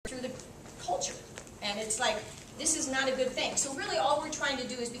and it's like, this is not a good thing. So really all we're trying to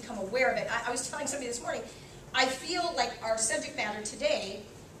do is become aware of it. I was telling somebody this morning, I feel like our subject matter today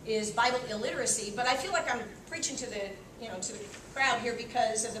is Bible illiteracy, but I feel like I'm preaching to the, to the crowd here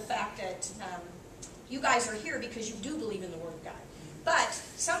because of the fact that you guys are here because you do believe in the Word of God. But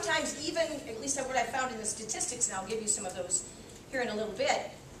sometimes even, at least what I found in the statistics, and I'll give you some of those here in a little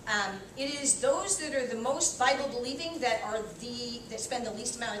bit, it is those that are the most Bible-believing that spend the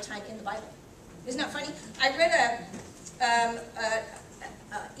least amount of time in the Bible. Isn't that funny? I read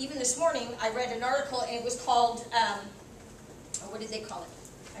even this morning, I read an article, and it was called, what did they call it?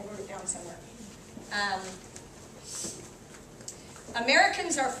 I wrote it down somewhere.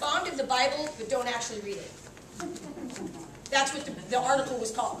 Americans are fond of the Bible, but don't actually read it. That's what the article was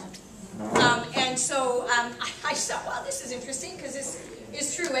called. And so I thought, wow, this is interesting, because this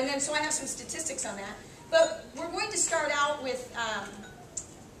is true. And then, so I have some statistics on that. But we're going to start out with,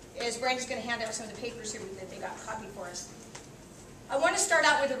 as Brandy's going to hand out some of the papers here that they got copied for us. I want to start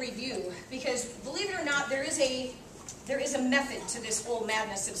out with a review, because believe it or not, there is a method to this whole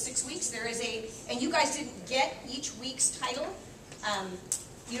madness of 6 weeks. And you guys didn't get each week's title.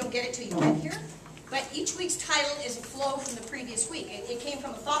 You don't get it till you get here. But each week's title is a flow from the previous week. It came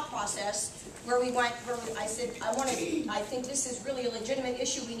from a thought process where I said, I think this is really a legitimate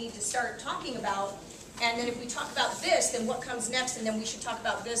issue we need to start talking about. And then if we talk about this, then what comes next? And then we should talk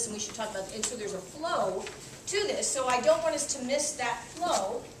about this, and we should talk about, and so there's a flow to this. So I don't want us to miss that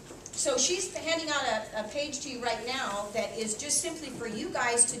flow. So she's handing out a page to you right now that is just simply for you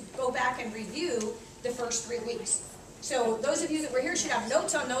guys to go back and review the first 3 weeks. So those of you that were here should have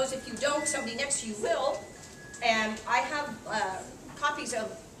notes on those. If you don't, somebody next to you will. And I have copies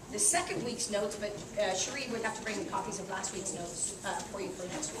of the second week's notes, but Cherie would have to bring copies of last week's notes for you for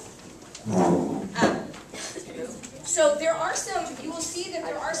next week. So there are some, you will see that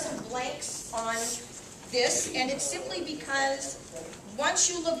there are some blanks on this, and it's simply because once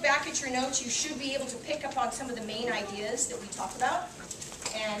you look back at your notes, you should be able to pick up on some of the main ideas that we talk about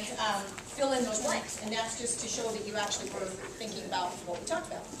and fill in those blanks. And that's just to show that you actually were thinking about what we talked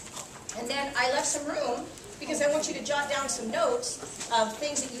about. And then I left some room because I want you to jot down some notes of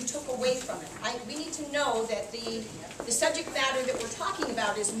things that you took away from it. We need to know that the subject matter that we're talking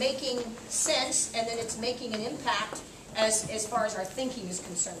about is making sense, and that it's making an impact as far as our thinking is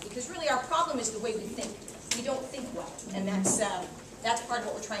concerned. Because really our problem is the way we think. We don't think well, and that's part of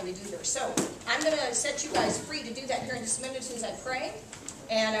what we're trying to do here. So I'm going to set you guys free to do that here in just a minute as soon as I pray.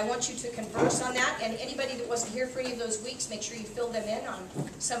 And I want you to converse on that. And anybody that wasn't here for any of those weeks, make sure you fill them in on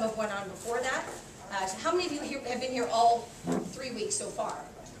some of what went on before that. So how many of you have been here all 3 weeks so far?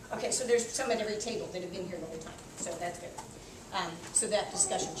 Okay, so there's some at every table that have been here the whole time. So that's good. So that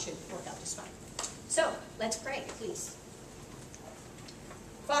discussion should work out just fine. So let's pray, please.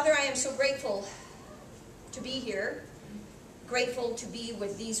 Father, I am so grateful to be here. Grateful to be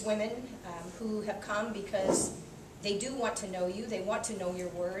with these women who have come because they do want to know you. They want to know your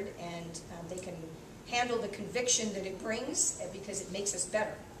word, and they can handle the conviction that it brings because it makes us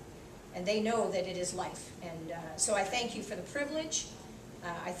better. And they know that it is life. And so I thank you for the privilege.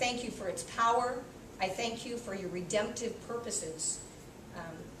 I thank you for its power. I thank you for your redemptive purposes.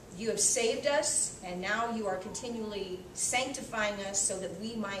 You have saved us, and now you are continually sanctifying us so that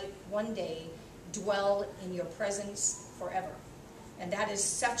we might one day dwell in your presence forever. And that is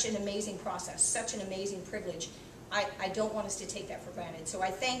such an amazing process, such an amazing privilege. I don't want us to take that for granted. So I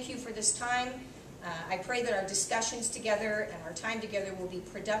thank you for this time. I pray that our discussions together and our time together will be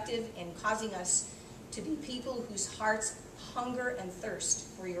productive in causing us to be people whose hearts hunger and thirst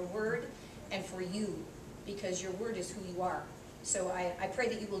for your word and for you, because your word is who you are. So I pray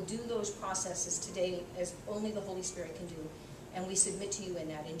that you will do those processes today as only the Holy Spirit can do. And we submit to you in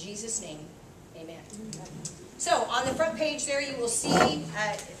that. In Jesus' name, amen. So on the front page there you will see,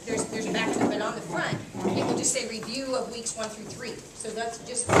 there's a back to it, but on the front it will just say review of weeks 1 through 3. So that's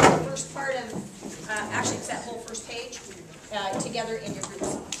just the first part of, actually it's that whole first page, together in your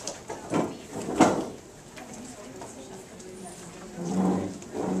groups.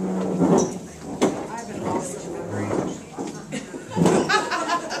 I have an awesome memory.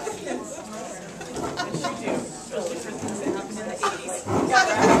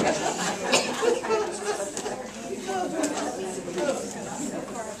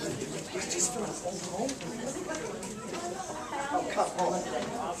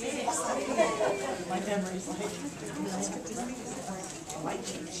 My memory's like,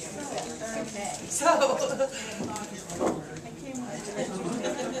 okay. So, I came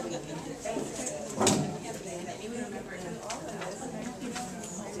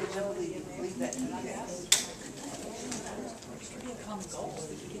Should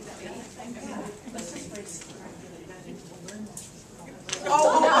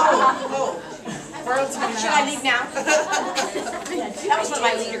I leave now? That was one of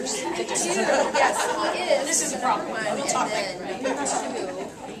my leaders. Yes, he is. This is a problem. And then number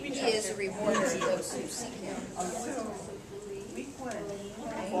 2, he is a rewarder of those who seek him.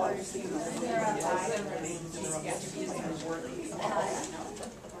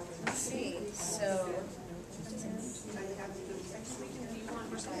 Let's see, so.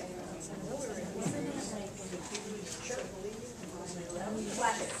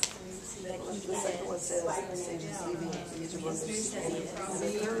 The second one says, Sage is leaving, these are ones that she's leaving. And the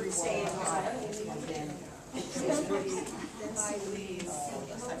third one, and then it says,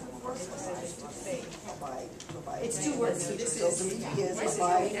 abide. It's 2 words. So believe is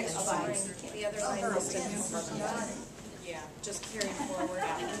abide. The other line must have Yeah, just carry forward.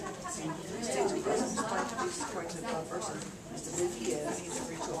 Sage is trying to be a person, is to believe he is,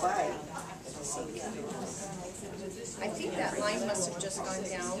 to abide. I think that line must have just gone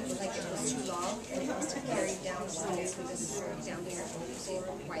down, like it was too long, and it must have carried down to this down here. You see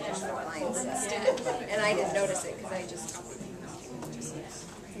why there's 4 lines instead. And I didn't notice it because I just copied it.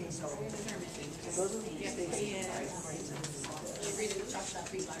 So those are the mistakes.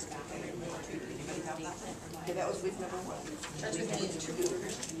 Okay, that was week number 1.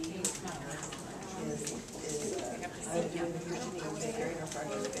 I'm doing the Christian carrying our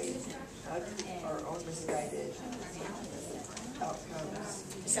fractured faith, our own misguided outcomes.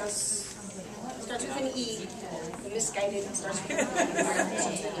 It starts with an E. The misguided starts with an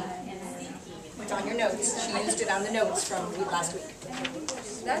E. It's on your notes. She used it on the notes from last week.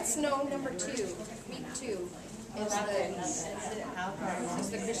 That's number 2. Week 2 is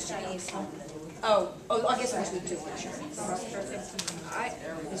the Christianese. Oh, I guess it was week 2. Sure.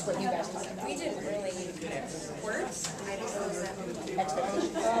 Is what you guys talked about. We didn't really words. I don't know is that.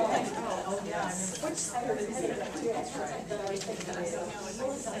 Expectation.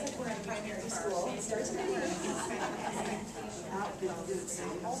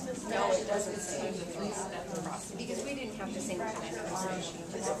 No, it doesn't say. Because we didn't have the same kind of conversation.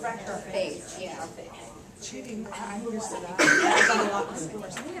 Faith, yeah. Cheating, I understood that. I got a lot of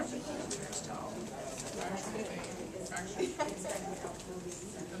scores.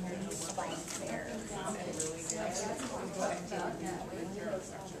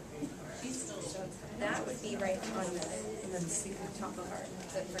 That would be right on the top of our,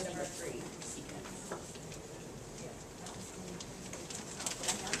 for number 3.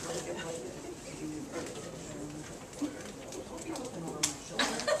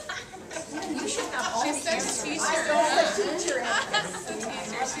 You should have all She says teacher.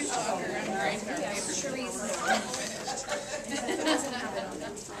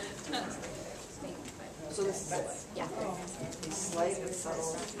 So this is it. Yeah. Slight and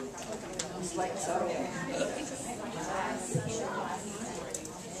subtle. Slight and subtle.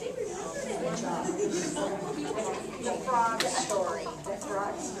 The frog story. The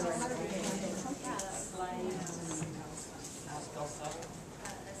frog story.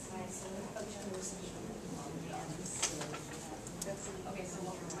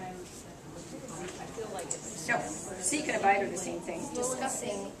 So, seek and abide are the same thing.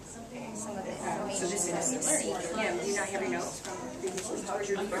 Discussing some of the information. So this is seek him. Do you not have your notes from previously? How is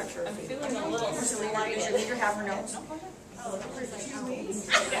your leader? I'm feeling a little Does your leader have her notes?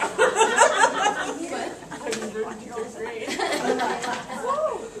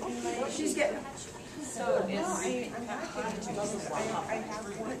 She's getting them. So is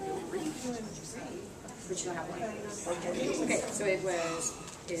But you don't have one. Okay, so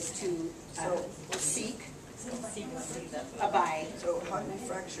is to seek, abide, So how do we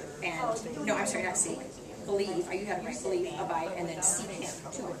fracture? and, no, I'm sorry, not seek, believe, you had it right, believe, abide, and then seek him,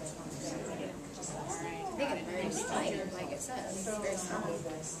 2 words. They get it very exciting, like it says. Very strong.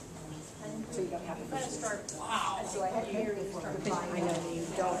 So you don't have the first start. Wow. So I had Mary start applying. I know you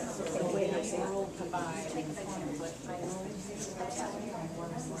don't. So wait, I say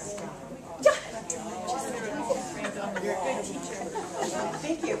You're a good teacher.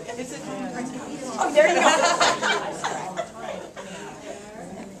 Thank you. Oh, there you go.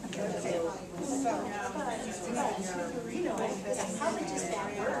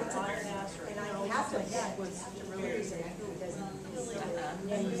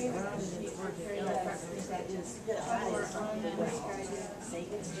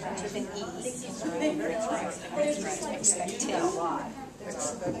 With an E. Expecting a lot.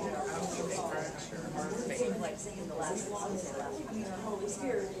 It's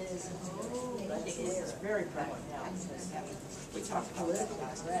very prevalent now. We talk political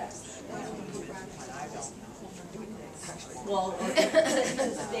unrest. I don't. actually. Well,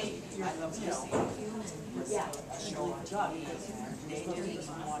 they, yeah, show on job because they didn't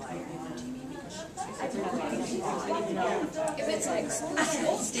want to be on TV because If it's like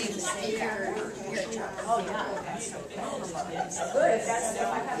school stay the same, you're in trouble. oh yeah. Good, if that's, if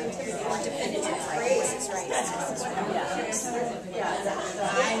I'm having to more definitive phrases, right?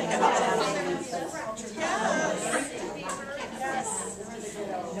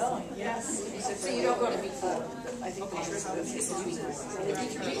 So you don't go to meet I think the trick is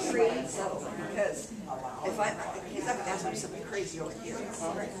to be free, so, because if he's not gonna ask me something crazy over here,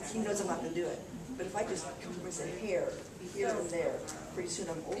 he knows I'm not gonna do it. But if I just come with a hair, here and there, pretty soon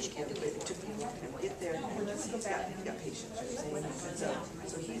I'm over him, but it took me a long time to get there. He's got patience, and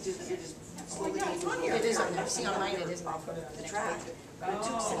so he's just, you're just slowly. It is, on, see on mine, it is off of The track, but it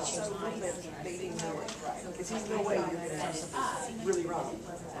took such a little bit baiting me, because there's no way you're gonna do something really wrong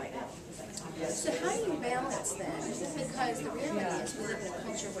right now. So how do you balance then? Because the reality is we live in a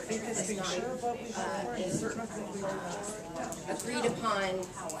culture where truth is not a agreed upon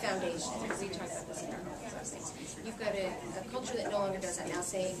foundation. We talked about this in our things. You've got a culture that no longer does that now.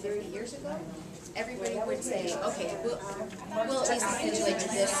 Say 50 years ago, everybody would say, okay, we'll at least capitulate to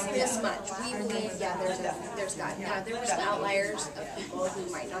this much. We believe, yeah, there's God. Now there were some outliers of people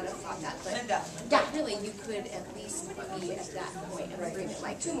who might not have thought that, but yeah, really, you could at least be at that point of agreement.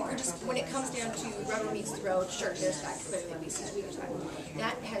 Like we're just when it comes down to rubber meets the road, sure, there's God clearly we see years back.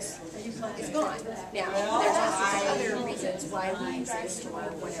 That is gone. Now there's also other reasons why we exist or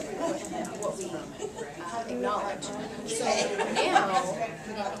whatever, what we acknowledge. So now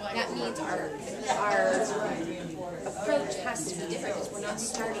that means our approach has to be different because we're not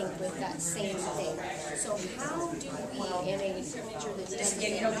starting with that same thing. So how do we, in a culture that doesn't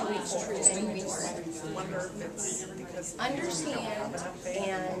reach truth understand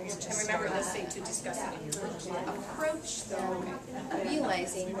and remember this thing to discuss it, approach them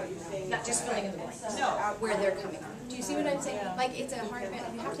realizing not just filling in the blanks, where they're coming from. Do you see what I'm saying? Like it's a hard bit.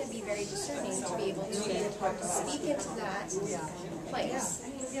 You have to be very discerning to be able to speak into that place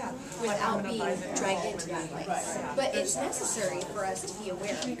without being dragged into that place. But it's necessary for us to be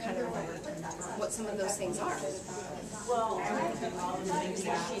aware of kind of what some of those things are. Well, I see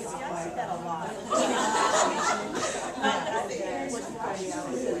that a lot.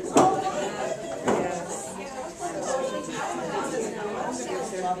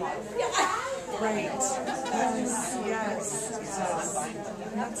 Right. Yes.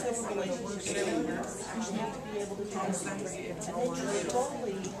 And that's what we're going to work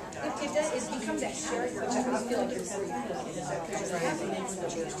It becomes a habit, which I feel like you're saying.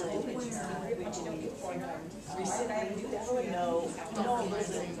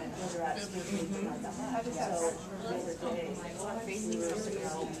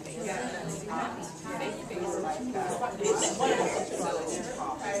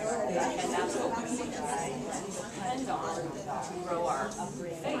 And that's what we depend on to grow our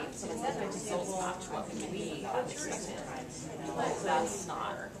faith, and then the results match what we have expected. But that's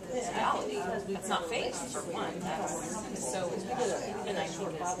not reality. That's not faith, for one. So, and I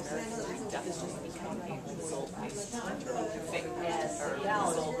think it's definitely become a result-based faith, or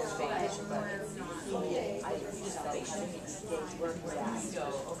result-based faith. I just salvation where we're at.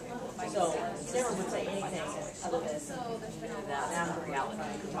 So Sarah would say anything other than that reality.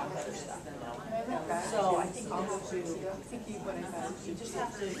 We talk other stuff. So I think you just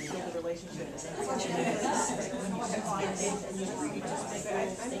have to build a relationship.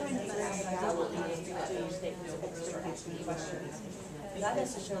 Not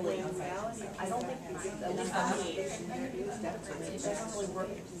necessarily, I don't think at least for me, it doesn't really work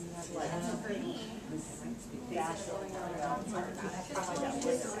like dash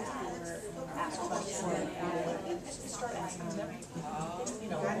ask questions, start asking them,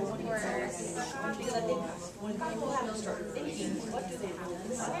 because I think when people have to start thinking, what do they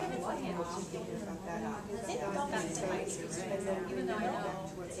believe? Think about that tonight, even though I know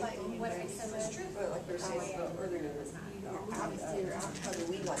what I said was true. Like we were saying earlier, how do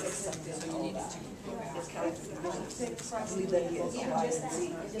we want this stuff to be? It's kind of we let it slide and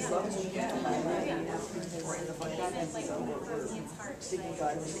see. As long as we can, we're in the fight. So we're seeking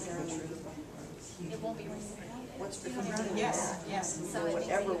God and seeking the truth. It won't be What's becoming true? Yes. So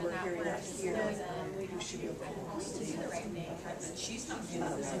whatever we're hearing out here, we should be able to She's not doing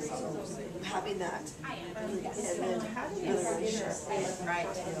this. having that. And then building a relationship. Right.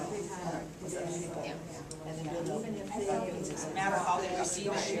 And then building No matter how they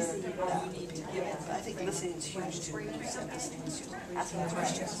receive it, you need to give it. I think listening is huge too. Asking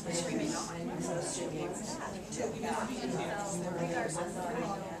questions. Instead of assuming.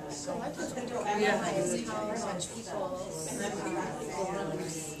 So much we don't realize how much people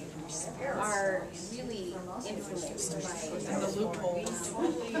are really influenced by The loophole.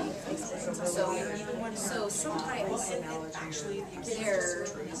 so sometimes their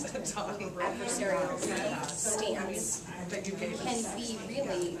adversarial stance can be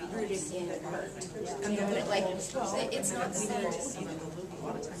really rooted in hurt. Like, it's not that they're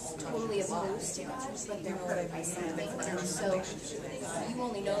totally opposed to us, but they're hurt by something. And so you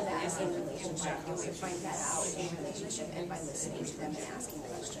only know that in relationship. You will find that out in relationship and by listening to them and asking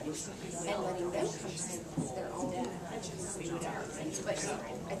questions and letting them come to their own things. But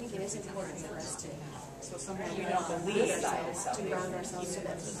I think it is important for us to We don't believe to ground ourselves so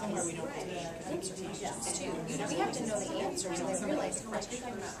that we can answer questions too. We have to know the answers and then realize how much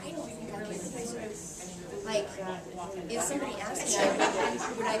I don't think I can answer. Like, if somebody asked me,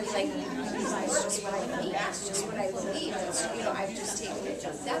 would I be like, it's just what I believe, it's just what I believe, it's, you know, I've just taken it.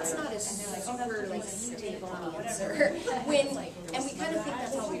 That's not a super, like, stable answer. And we kind of think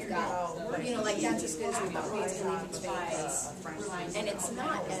that's all we've got. You know, like, that's as good as we've got. It's believe, it's faith. And it's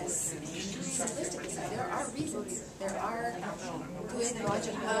not as simplistic as that. There are reasons. There are good,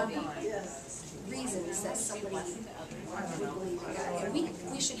 logical reasons that somebody would believe in God. And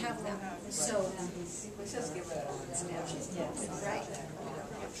we should have them. So, right.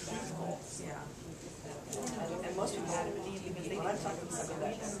 And most people, when I'm talking to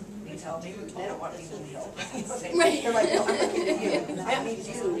somebody that needs help, they don't want me to need help. Right. They're like, no, I'm looking at you. I need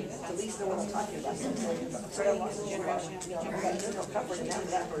you to at least know what I'm talking about. So I want to, you know, there's no comfort in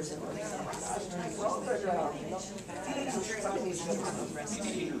that person. Oh my gosh, we're all good around, you know. Somebody needs to go to the rest.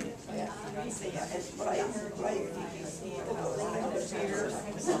 Yeah. And what I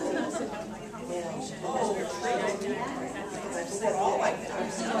we're all like that.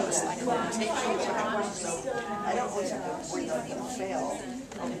 I don't always have to worry about people fail.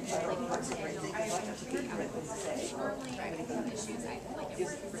 I don't concentrate things. I have to be correct what say.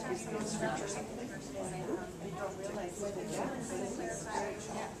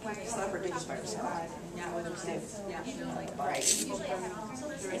 It's not ridiculous by yourself. Right.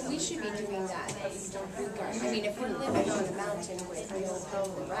 And we should be doing that. I mean, if we're living on a mountain with no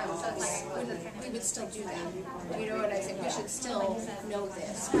home around us, we would still do that. You know what I think? We should still know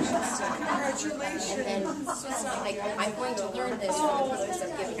this. We should still. Congratulations. And then, so it's not like, I'm going to learn this for the purpose of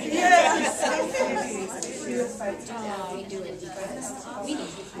giving it. Yes. We do it because we need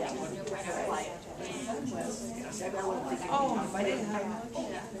to do it. Oh, I didn't have.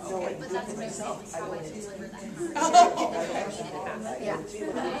 Yeah.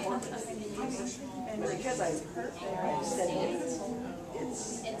 But because I studied it,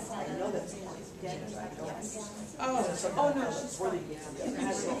 I know that's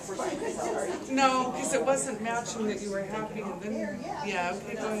No, because it wasn't matching that you were happy, and then, yeah,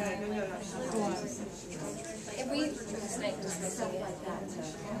 okay, go ahead. Go on. If we,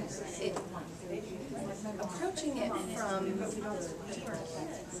 approaching it from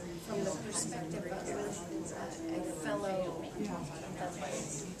the perspective of a fellow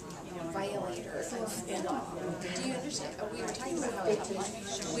violator of law. Do you understand? We were talking about how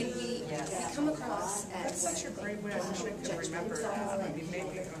when we come across as Such a great way. I wish I could remember that. I mean,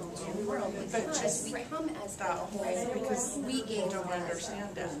 maybe in the world, because we come as that whole, because we gave don't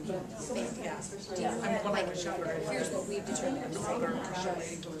understand it. Yeah. like, here's what we've determined.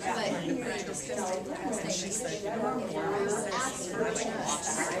 But She said, you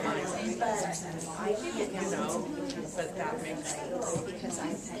know, but that makes sense. Because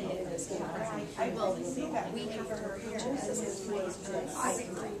I've committed this crime. Well, we have to approach it as I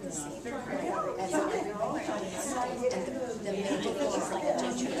committed the same crime as everybody else. And the main difference is that the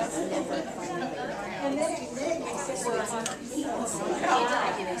judge has never finally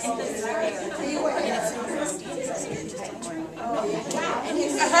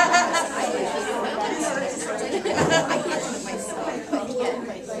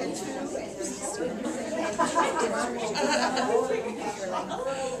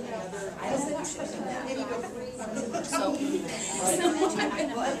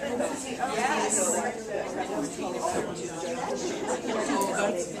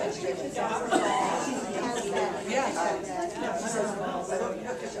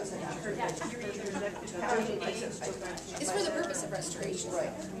It's for the purpose of restoration.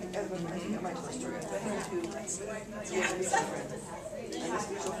 right.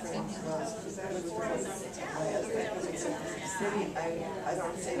 Maybe I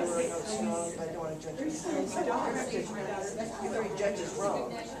don't say the word strong, but I don't want to judge you. If the judge is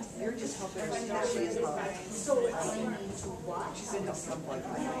wrong, you're just helping her. She is hard. She's been helping some point.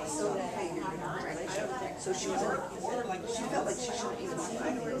 So she was she felt like she shouldn't even see it.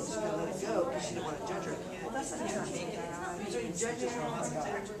 She could let it go because she didn't want to judge her. Well, that's not true. So you judge her.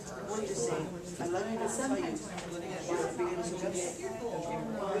 What are you just saying? I love you to tell you. You're being so good.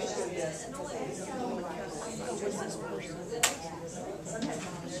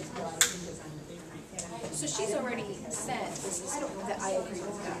 So she's already said this is that I agree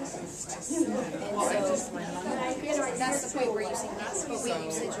with that. And so that's the point where you say, but wait,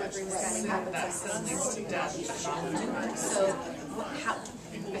 you said you agree with that in Bible. So how,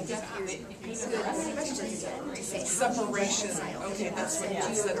 I think you're good questions to say. Separation, okay, that's what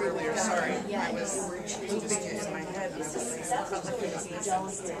you said earlier, sorry. I was moving it in my head.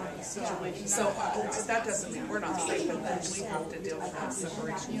 So that doesn't mean we're not safe, but then we have to deal with that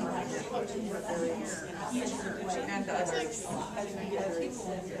separation. And others.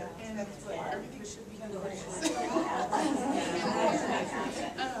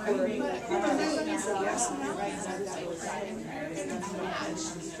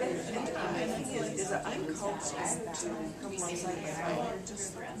 Is that I'm called to come alongside my father,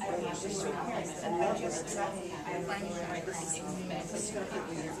 just and love you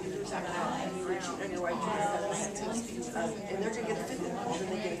and your wife, and they're going to get offended, and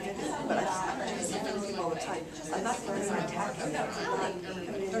they get offended. But I just offend people all the time. I'm not going to attack them.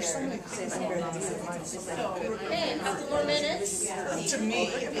 There's so many things I'm very Okay, a couple more minutes. To me,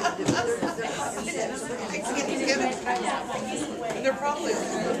 I can't get it. They're probably.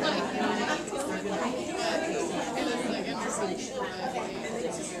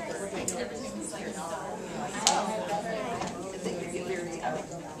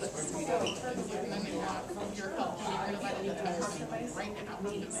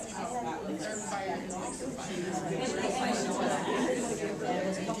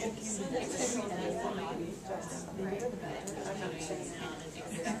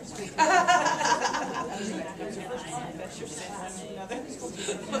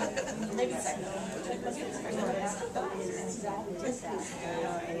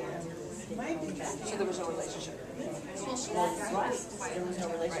 So there was no relationship. There was no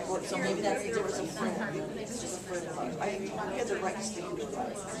relationship. So maybe there was a friend. Just a friend of ours. You had the right to speak into your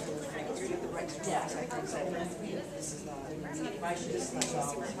life. You had the right to do it. This is not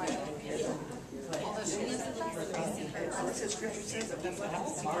Unless the scripture says that that's what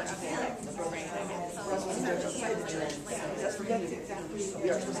happens. That's forgetting. We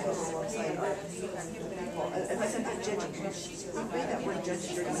are supposed to go alongside our people. And I said, not judging. We made that word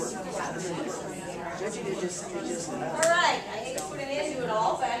judging dirty word. Judging is just All right, I hate to put an end to it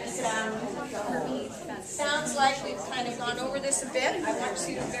all, but sounds like we've kind of gone over this a bit. I want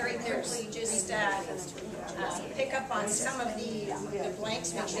to very quickly just pick up on some of the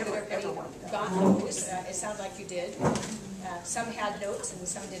blanks, make sure that everybody got those. It sounds like you did. Some had notes and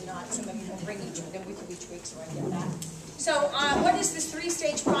some did not. Some of you will bring each of them. We can each week, so I get that. So what is this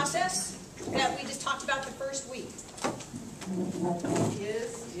three-stage process that we just talked about the first week?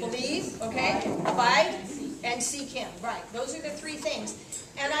 Believe, okay, abide, and seek Him. Right, those are the three things.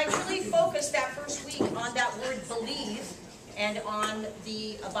 And I really focused that first week on that word believe and on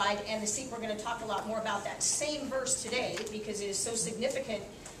the abide and the seek. We're going to talk a lot more about that same verse today because it is so significant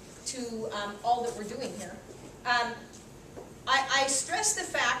to all that we're doing here. I stress the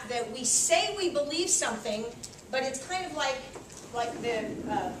fact that we say we believe something, but it's kind of like the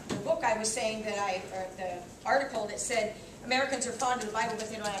book I was saying that or the article that said Americans are fond of the Bible, but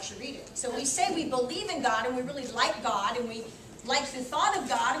they don't actually read it. So we say we believe in God, and we really like God, and we like the thought of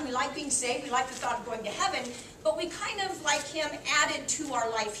God, and we like being saved, we like the thought of going to heaven, but we kind of like Him added to our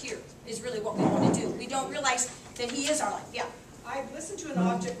life here, is really what we want to do. We don't realize that He is our life. Yeah? I listened to an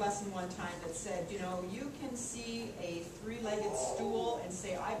object lesson one time that said, you know, you can see a three-legged stool and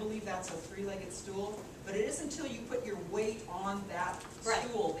say, I believe that's a three-legged stool, but it isn't until you put your weight on that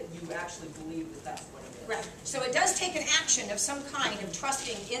stool that you actually believe that that's what it is. Right. So it does take an action of some kind of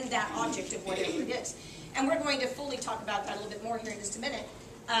trusting in that object of whatever it is. And we're going to fully talk about that a little bit more here in just a minute.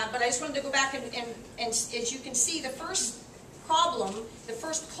 But I just wanted to go back and as you can see, the first problem, the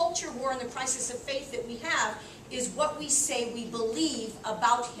first culture war and the crisis of faith that we have is what we say we believe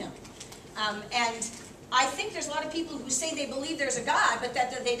about Him. And I think there's a lot of people who say they believe there's a God, but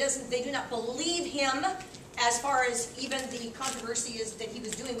that they do not believe Him as far as even the controversy is that He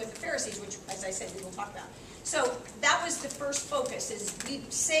was doing with the Pharisees, which, as I said, we will talk about. So that was the first focus, is we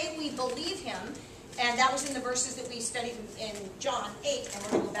say we believe Him, and that was in the verses that we studied in John 8, and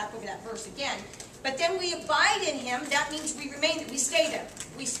we're going to go back over that verse again. But then we abide in Him. That means we remain, we stay there.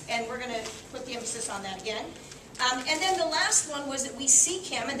 And we're going to put the emphasis on that again. And then the last one was that we seek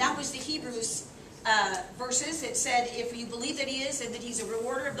him, and that was the Hebrews verses. It said, if you believe that he is, and that he's a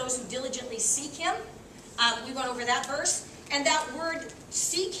rewarder of those who diligently seek him. We went over that verse. And that word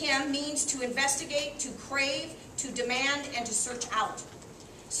seek him means to investigate, to crave, to demand, and to search out.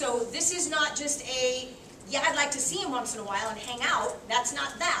 So this is not just a, yeah, I'd like to see him once in a while and hang out. That's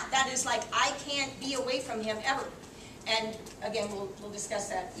not that. That is like, I can't be away from him ever. And again, we'll discuss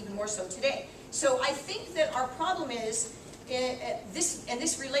that even more so today. So I think that our problem is,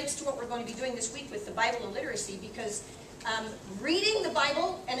 this relates to what we're going to be doing this week with the Bible illiteracy, because reading the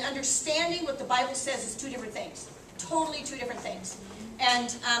Bible and understanding what the Bible says is two different things. Totally two different things.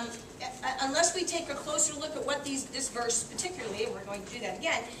 And unless we take a closer look at what this verse particularly, and we're going to do that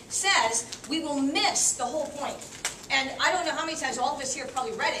again, says, we will miss the whole point. And I don't know how many times all of us here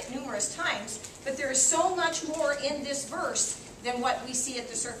probably read it numerous times, but there is so much more in this verse than what we see at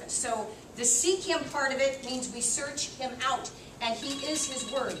the surface. So the seek him part of it means we search him out, and he is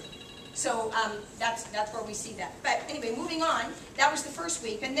his word. So that's where we see that. But anyway, moving on, that was the first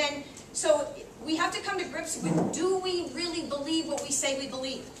week. And then, so we have to come to grips with, do we really believe what we say we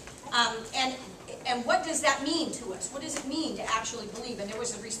believe? And what does that mean to us? What does it mean to actually believe? And there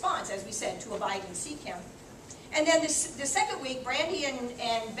was a response, as we said, to abide and seek him. And then the second week, Brandy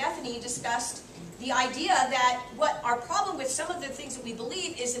and Bethany discussed the idea that what our problem with some of the things that we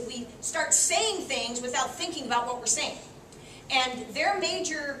believe is that we start saying things without thinking about what we're saying. And their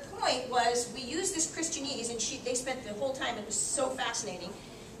major point was, we use this Christianese, and they spent the whole time, it was so fascinating,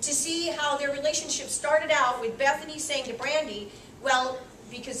 to see how their relationship started out with Bethany saying to Brandy, well,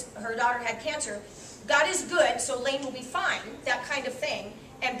 because her daughter had cancer, God is good, so Lane will be fine, that kind of thing.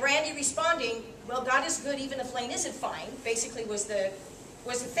 And Brandy responding, well, God is good even if Lane isn't fine, basically was the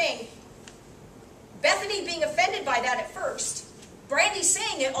thing. Bethany being offended by that at first, Brandy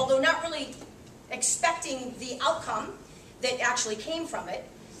saying it, although not really expecting the outcome that actually came from it,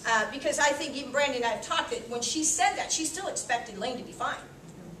 because I think even Brandy and I have talked that when she said that, she still expected Lane to be fine.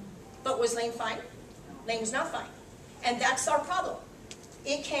 But was Lane fine? Lane was not fine. And that's our problem.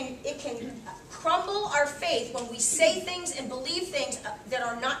 It can crumble our faith when we say things and believe things that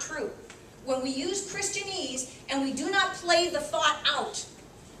are not true. When we use Christianese and we do not play the thought out.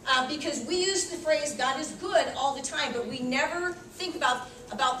 Because we use the phrase, God is good all the time, but we never think about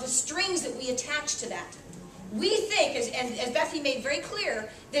the strings that we attach to that. We think, as Bethany made very clear,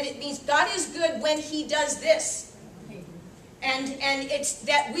 that it means God is good when he does this. And it's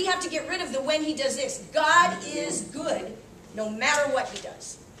that we have to get rid of the when he does this. God is good no matter what he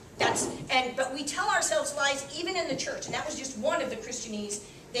does. But we tell ourselves lies even in the church, and that was just one of the Christianese.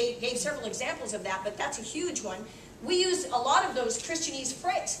 They gave several examples of that, but that's a huge one. We use a lot of those Christianese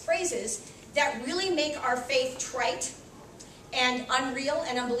phrases that really make our faith trite and unreal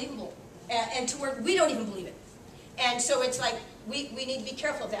and unbelievable, and to where we don't even believe it. And so it's like, we need to be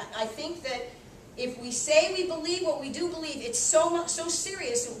careful of that. I think that if we say we believe what we do believe, it's so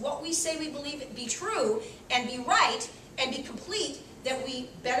serious that what we say we believe it be true and be right and be complete, that we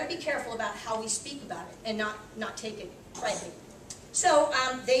better be careful about how we speak about it and not take it rightly. So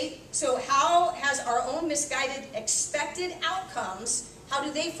how has our own misguided expected outcomes, how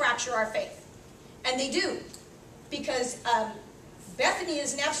do they fracture our faith? And they do, because Bethany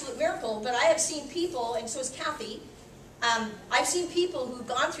is an absolute miracle, but I have seen people, and so has Kathy, I've seen people who've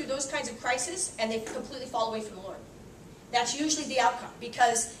gone through those kinds of crises and they've completely fall away from the Lord. That's usually the outcome,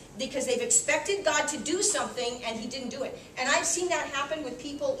 because they've expected God to do something and he didn't do it. And I've seen that happen with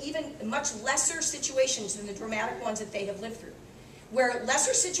people even in much lesser situations than the dramatic ones that they have lived through, where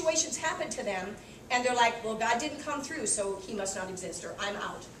lesser situations happen to them and they're like, well, God didn't come through, so he must not exist, or I'm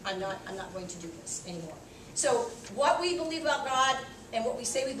out. I'm not going to do this anymore. So what we believe about God and what we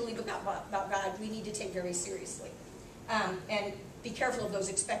say we believe about God, we need to take very seriously. And be careful of those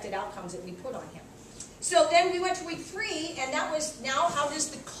expected outcomes that we put on him. So then we went to week 3, and that was now how does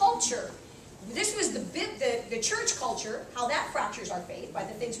the culture, this was the church culture, how that fractures our faith by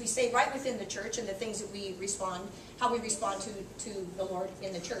the things we say right within the church and the things that we respond, how we respond to the Lord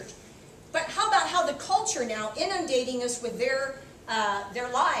in the church. But how about how the culture now inundating us with their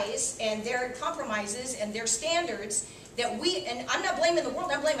lies and their compromises and their standards that and I'm not blaming the world,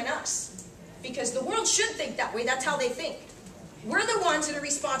 I'm blaming us. Because the world should think that way, that's how they think. We're the ones that are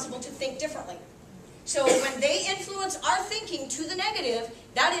responsible to think differently. So when they influence our thinking to the negative,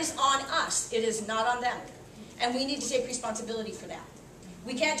 that is on us. It is not on them. And we need to take responsibility for that.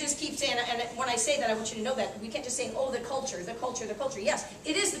 We can't just keep saying, and when I say that, I want you to know that, we can't just say, oh, the culture, the culture, the culture. Yes,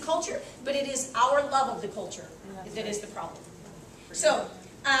 it is the culture, but it is our love of the culture that is the problem. So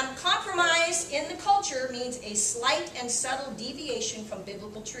Compromise in the culture means a slight and subtle deviation from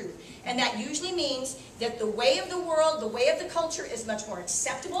biblical truth. And that usually means that the way of the world, the way of the culture is much more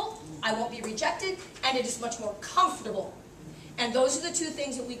acceptable, I won't be rejected, and it is much more comfortable. And those are the two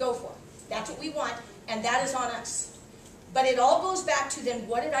things that we go for. That's what we want, and that is on us. But it all goes back to then,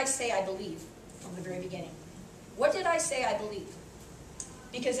 what did I say I believe from the very beginning? What did I say I believe?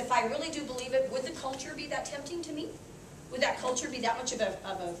 Because if I really do believe it, would the culture be that tempting to me? Would that culture be that much of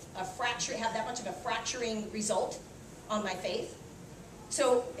a fracture, have that much of a fracturing result on my faith?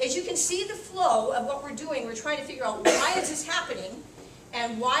 So as you can see the flow of what we're doing, we're trying to figure out why is this happening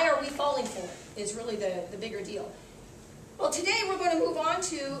and why are we falling for it is really the bigger deal. Well, today we're going to move on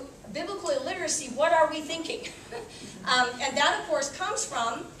to biblical illiteracy. What are we thinking? And that, of course, comes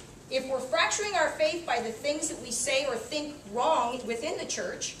from if we're fracturing our faith by the things that we say or think wrong within the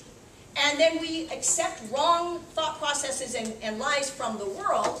church, and then we accept wrong thought processes and lies from the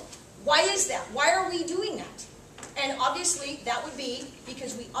world, why is that? Why are we doing that? And obviously that would be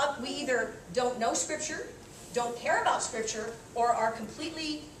because we either don't know Scripture, don't care about Scripture, or are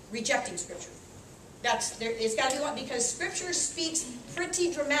completely rejecting Scripture. It's got to be one, because Scripture speaks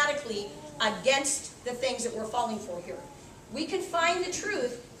pretty dramatically against the things that we're falling for here. We can find the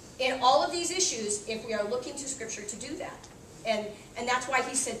truth in all of these issues if we are looking to Scripture to do that. And that's why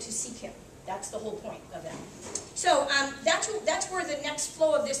he said to seek him. That's the whole point of that. So that's where the next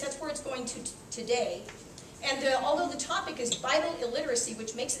flow of this, that's where it's going to today. And although the topic is Bible illiteracy,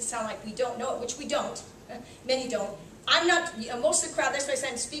 which makes it sound like we don't know it, which we don't, many don't. I'm not, most of the crowd, that's why I said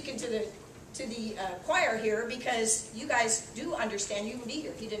I'm speaking to the choir here, because you guys do understand, you wouldn't be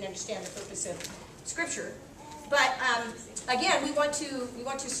here if you didn't understand the purpose of Scripture. But again, we want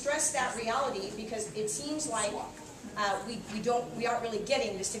to stress that reality, because it seems like we aren't really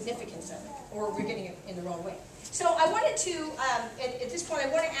getting the significance of it, or we're getting it in the wrong way. So I wanted to, at this point, I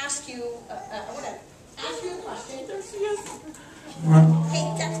want to ask you a question. Hey,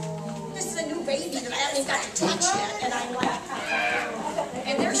 this is a new baby that I haven't even got to touch yet, and I'm like,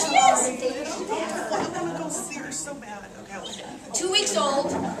 and there she is. I want to go see her so bad. Okay. 2 weeks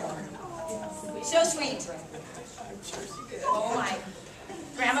old. So sweet. Oh my.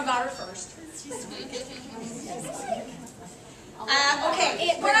 Grandma got her first.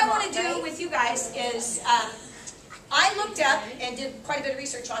 Okay, what I want to do with you guys is, I looked up and did quite a bit of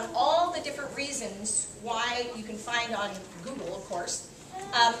research on all the different reasons why you can find on Google, of course,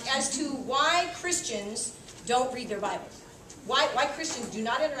 as to why Christians don't read their Bibles. Why Christians do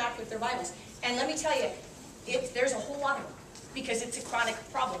not interact with their Bibles. And let me tell you, there's a whole lot of them, because it's a chronic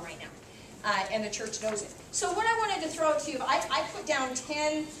problem right now. And the church knows it. So what I wanted to throw to you, I put down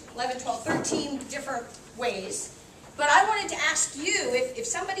 10, 11, 12, 13 different ways. But I wanted to ask you, if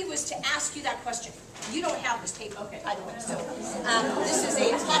somebody was to ask you that question, you don't have this tape, okay, I don't, so this is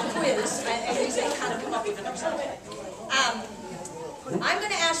a pop quiz, and these they kind of come up with it themselves. I'm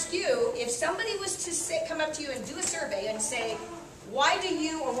going to ask you, if somebody was to come up to you and do a survey and say, why do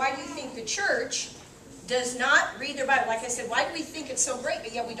you think the church does not read their Bible? Like I said, why do we think it's so great,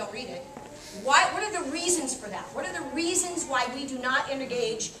 but yet we don't read it? What are the reasons for that? What are the reasons why we do not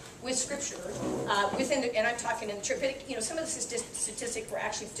engage with Scripture within the, and I'm talking in the church, but some of the statistics were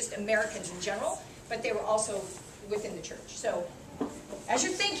actually just Americans in general, but they were also within the church. So as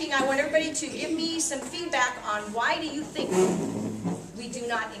you're thinking, I want everybody to give me some feedback on why do you think we do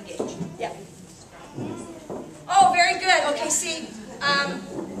not engage? Yeah. Oh, very good. Okay, see,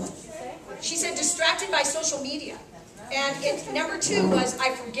 she said distracted by social media. And number 2 was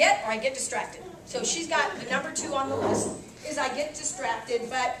I forget or I get distracted. So she's got the number 2 on the list, is I get distracted.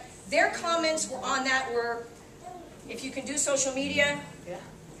 But their comments on that were, if you can do social media,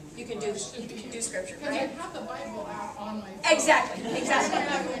 you can do Scripture. Because I have the Bible app on my phone. Exactly.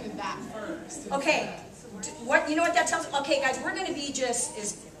 I went to that first. Okay. You know what that tells us? Okay, guys, we're going to be just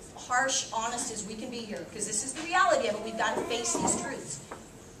as harsh, honest as we can be here, because this is the reality of it. We've got to face these truths.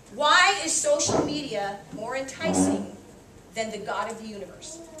 Why is social media more enticing than the God of the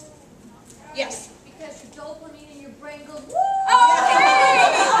universe? Yes? Because your dopamine in your brain goes, woo! Okay!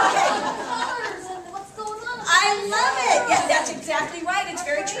 What's going on? I love it! Yeah, that's exactly right. It's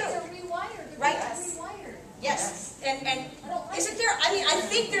very true. Our brains are rewired. Right. Rewired. Yes. And isn't there, I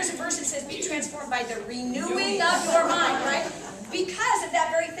think there's a verse that says, be transformed by the renewing of your mind, right? Because of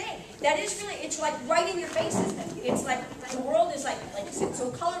that very thing. That is really, it's like right in your face, isn't it? It's like, the world is like I said,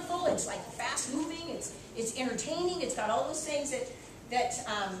 so colorful, it's like fast moving, it's entertaining, it's got all those things that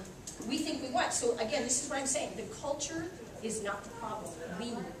we think we want. So again, this is what I'm saying. The culture is not the problem.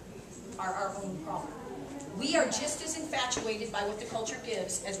 We are our own problem. We are just as infatuated by what the culture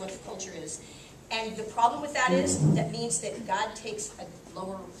gives as what the culture is. And the problem with that is, that means that God takes a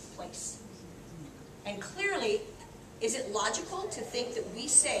lower place. And clearly, is it logical to think that we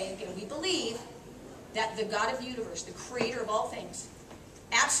say, and we believe, that the God of the universe, the creator of all things,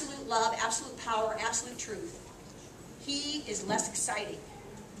 absolute love, absolute power, absolute truth, he is less exciting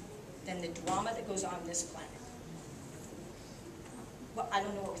than the drama that goes on this planet? Well, I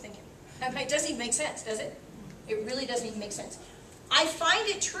don't know what we're thinking. It doesn't even make sense, does it? It really doesn't even make sense. I find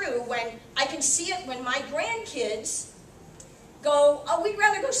it true when I can see it when my grandkids go, oh, we'd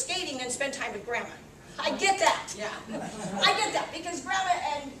rather go skating than spend time with grandma. I get that. Yeah. I get that, because grandma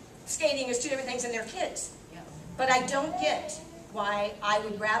and skating is two different things than their kids. But I don't get why I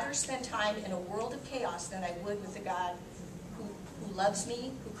would rather spend time in a world of chaos than I would with the God who loves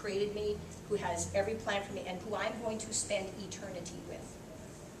me, who created me, who has every plan for me, and who I'm going to spend eternity with.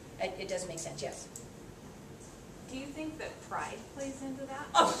 It doesn't make sense, yes. Do you think that pride plays into that?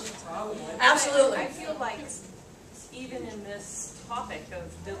 Oh, absolutely. I feel like even in this topic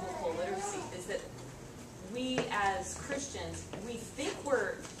of biblical literacy is that we as Christians, we think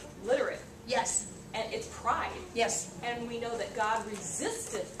we're literate. Yes. And it's pride. Yes. And we know that God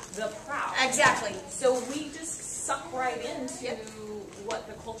resisted the proud. Exactly. So we just suck right into what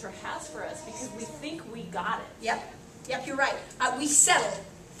the culture has for us because we think we got it. Yep. Yep, you're right. We settle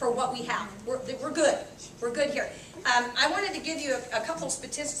for what we have. We're good. We're good here. I wanted to give you a couple of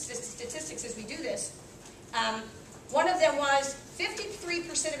statistics as we do this. One of them was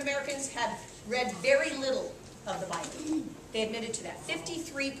 53% of Americans have read very little of the Bible. They admitted to that.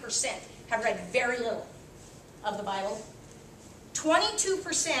 53% have read very little of the Bible.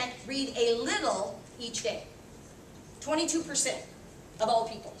 22% read a little each day. 22% of all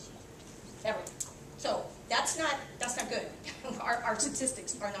people ever. So that's not good. Our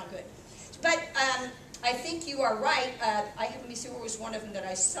statistics are not good. But I think you are right. Let me see, where was one of them that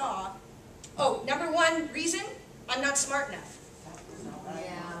I saw? Oh, number one reason, I'm not smart enough.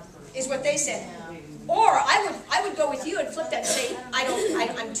 Is what they said. Or I would go with you and flip that and say,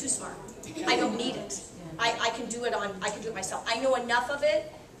 I'm too smart. I don't need it. I can do it myself. I know enough of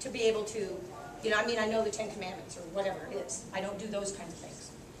it to be able to, I know the 10 Commandments or whatever it is. I don't do those kinds of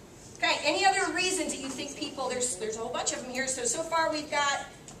things. Okay, any other reasons that you think people, there's a whole bunch of them here. So far we've got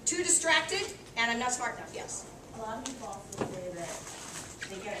too distracted and I'm not smart enough, yes. A lot of people also say that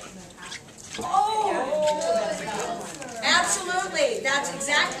they get it from their past. Oh, absolutely. That's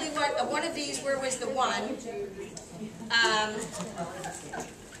exactly what, one of these, where was the one?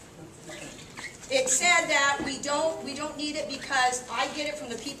 It said that we don't need it because I get it from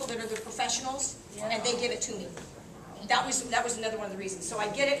the people that are the professionals and they give it to me. That was another one of the reasons. So I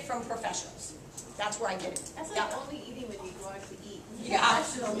get it from professionals. That's where I get it. That's like only eating when you go out to eat. Yeah,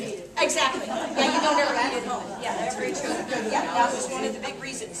 exactly. Yeah, you don't ever eat at home. Yeah, that's very true. Yeah, that was one of the big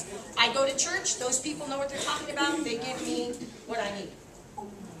reasons. I go to church, those people know what they're talking about, they give me what I need.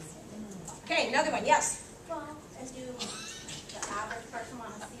 Okay, another one, yes? Well, and do the average person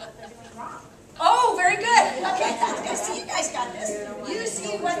want to see what they're doing wrong? Oh, very good. Okay, that's good. See, you guys got this. You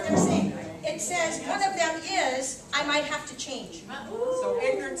see what they're saying. It says one of them is, I might have to change. So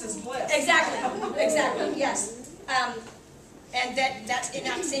ignorance is bliss. Exactly, exactly, yes. And that's in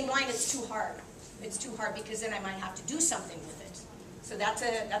that same line, it's too hard. It's too hard because then I might have to do something with it. So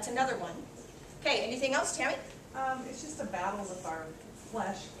that's another one. Okay, anything else, Tammy? It's just a battle with our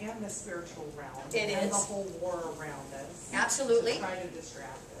flesh and the spiritual realm. It and is. the whole war around us. Absolutely. To try to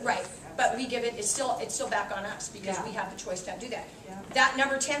distract us. Right, but we give it, it's still back on us because we have the choice to do that. That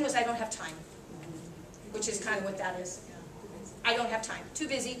number 10 was I don't have time, which is kind of what that is. I don't have time, too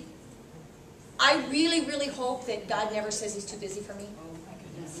busy. I really, really hope that God never says he's too busy for me.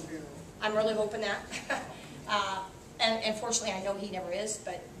 I'm really hoping that. And fortunately, I know he never is,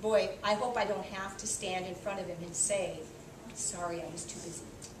 but boy, I hope I don't have to stand in front of him and say, sorry, I was too busy.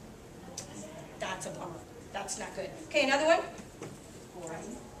 That's a bummer. That's not good. Okay, another one?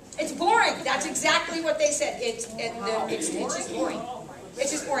 It's boring. That's exactly what they said. It's just boring.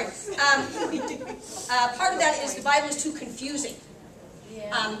 It's just boring. Part of that is the Bible is too confusing.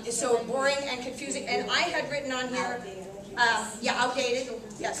 So boring and confusing. And I had written on here, outdated.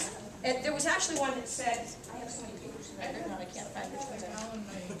 Yes. And there was actually one that said, I have so many papers that I've written on, I can't find which ones. Alan,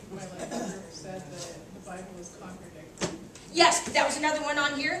 my lecturer, said that the Bible is contradictory. Yes, that was another one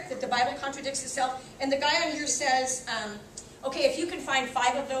on here, that the Bible contradicts itself. And the guy on here says, okay, if you can find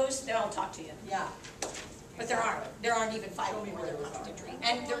 5 of those, then I'll talk to you. Yeah. But there aren't. There aren't even 5 of them where they're contradictory.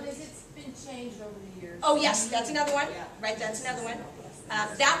 And Well, it's been changed over the years. oh yes, that's another one. Right, that's another one.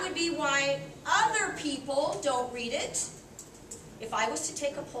 That would be why other people don't read it. If I was to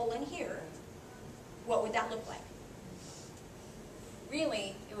take a poll in here, what would that look like?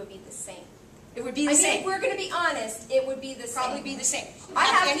 Really, it would be the same. It would be I the mean, if same. we're gonna be honest, it would be the same. Probably be the same. I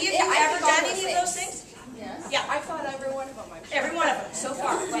Have have any of yeah, you I ever think all done those any of those things? Yes. Yeah. I've thought every one of them. I'm sure. Every one of them, so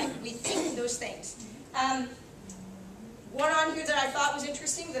far, right, we think those things. One on here that I thought was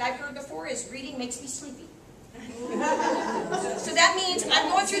interesting, that I've heard before, is reading makes me sleepy. So that means I'm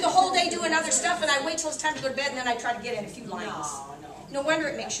going through the whole day doing other stuff, and I wait till it's time to go to bed, and then I try to get in a few lines. No wonder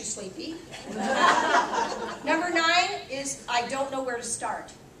it makes you sleepy. Number 9 is I don't know where to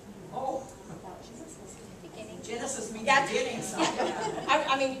start. Oh. Genesis means That- beginning, so.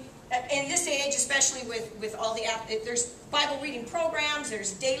 I mean, in this age, especially with all the there's Bible reading programs,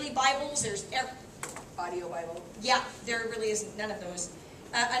 there's daily Bibles, there's Audio Bible. yeah, there really isn't none of those.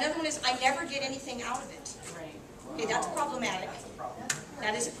 Another one is I never get anything out of it. Right. Okay, that's problematic.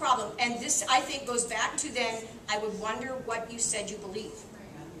 That is a problem, and this I think goes back to then. I would wonder what you said you believe.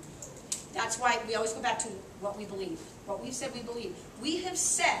 That's why we always go back to what we believe, what we've said we believe. We have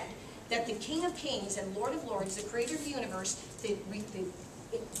said that the King of Kings and Lord of Lords, the Creator of the universe, the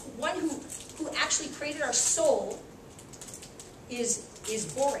one who actually created our soul,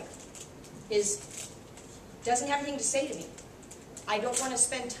 is boring, doesn't have anything to say to me. I don't want to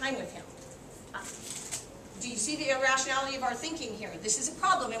spend time with him. Do you see the irrationality of our thinking here? This is a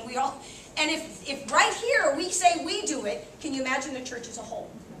problem, and if right here we say we do it, can you imagine the church as a whole?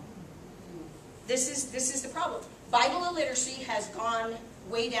 This is the problem. Bible illiteracy has gone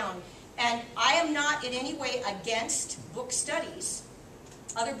way down, and I am not in any way against book studies,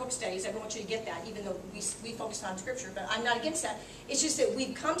 other book studies. I don't want you to get that, even though we focus on Scripture, but I'm not against that. It's just that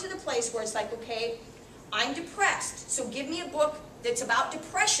we've come to the place where it's like, okay, I'm depressed, so give me a book that's about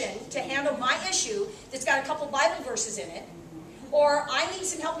depression to handle my issue that's got a couple Bible verses in it. Or I need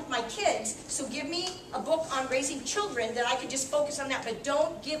some help with my kids, so give me a book on raising children that I can just focus on that, but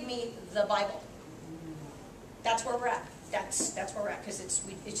don't give me the Bible. That's where we're at. That's where we're at, because it's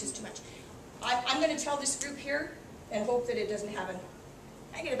just too much. I'm going to tell this group here and hope that it doesn't have a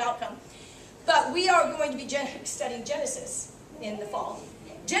negative outcome. But we are going to be studying Genesis in the fall.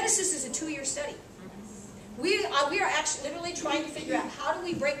 Genesis is a 2-year study. We are actually literally trying to figure out how do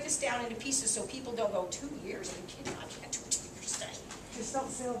we break this down into pieces so people don't go 2 years. Are you kidding? I can't do a 2-year study. Just don't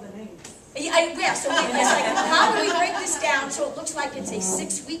sell the name. Yeah, so it's like, how do we break this down so it looks like it's a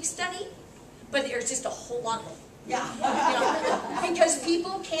 6-week study, but there's just a whole lot of them. Yeah. You know, because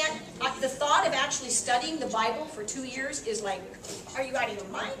people can't, the thought of actually studying the Bible for 2 years is like, are you out of your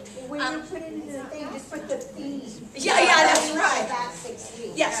mind? When you put it into the thing, just put the theme. Yeah, that's right. That's 6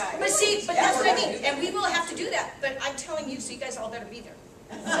 weeks. Yes, but see, but that's what I mean, and we will have to do that, but I'm telling you, so you guys all better be there.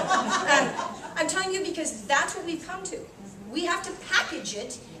 I'm telling you because that's what we've come to. We have to package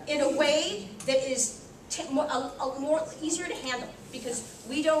it in a way that is more easier to handle, because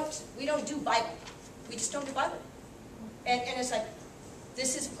we don't do Bible. We just don't do Bible. And it's like,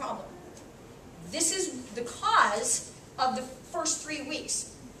 this is a problem. This is the cause of the first 3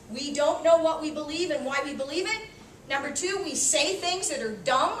 weeks. We don't know what we believe and why we believe it. Number 2, we say things that are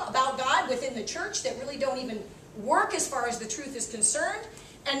dumb about God within the church that really don't even work as far as the truth is concerned.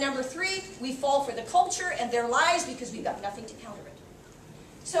 And number 3, we fall for the culture and their lies because we've got nothing to counter it.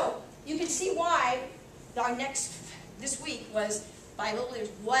 So, you can see why our this week was Bible.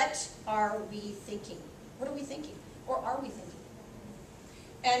 What are we thinking? What are we thinking? Or are we thinking?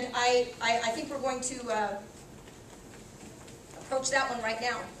 And I think we're going to approach that one right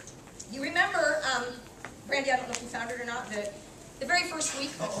now. You remember, Brandy, I don't know if you found it or not, the very first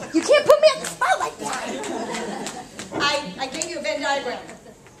week. You can't put me on the spot like that. I gave you a Venn diagram.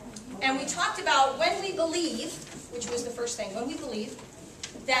 And we talked about when we believe, which was the first thing, when we believe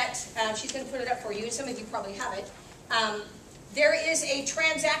that, she's going to put it up for you, and some of you probably have it, there is a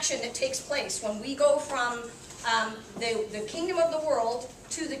transaction that takes place when we go from the kingdom of the world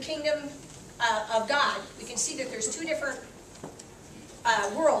to the kingdom of God. We can see that there's 2 different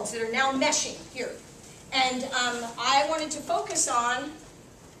worlds that are now meshing here. And I wanted to focus on,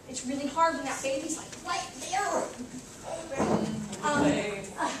 it's really hard when that baby's like right there.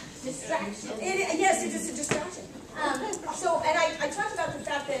 Distraction. Yes, it is a distraction. And I talked about the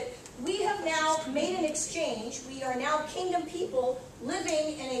fact that we have now made an exchange. We are now kingdom people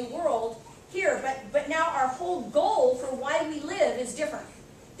living in a world here, but now our whole goal for why we live is different.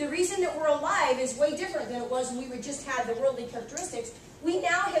 The reason that we're alive is way different than it was when we just had the worldly characteristics. We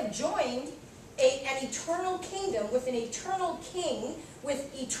now have joined an eternal kingdom with an eternal king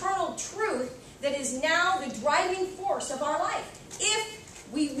with eternal truth that is now the driving force of our life. If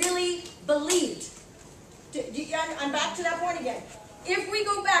we really believed. I'm back to that point again. If we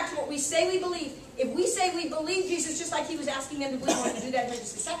go back to what we say we believe, if we say we believe Jesus just like he was asking them to believe, we're going to do that in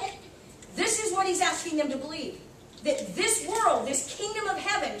just a second. This is what he's asking them to believe. That this world, this kingdom of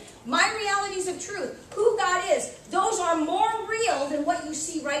heaven, my realities truth, who God is, those are more real than what you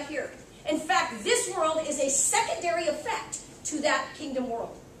see right here. In fact, this world is a secondary effect to that kingdom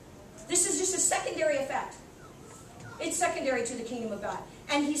world. This is just a secondary effect. It's secondary to the kingdom of God.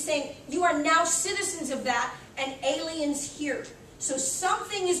 And he's saying, you are now citizens of that and aliens here. So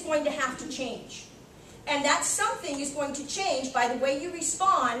something is going to have to change. And that something is going to change by the way you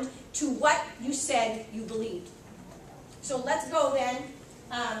respond to what you said you believed. So let's go then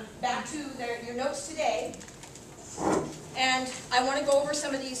back to your notes today. And I want to go over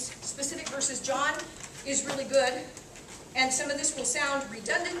some of these specific verses. John is really good. And some of this will sound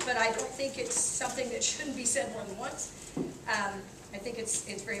redundant, but I don't think it's something that shouldn't be said more than once. I think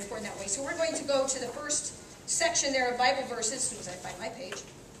it's very important that way. So we're going to go to the first section there of Bible verses, as soon as I find my page,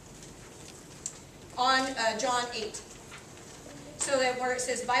 on John 8. So that where it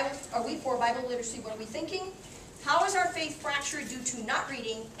says, Bible, are we for Bible literacy? What are we thinking? How is our faith fractured due to not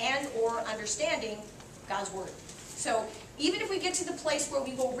reading and or understanding God's Word? So even if we get to the place where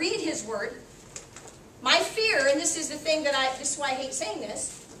we will read His Word, my fear, and this is the thing that this is why I hate saying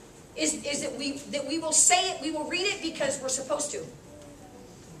this, is that we will say it, we will read it because we're supposed to.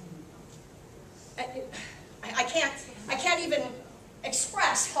 I can't even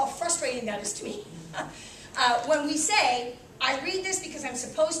express how frustrating that is to me. When we say, I read this because I'm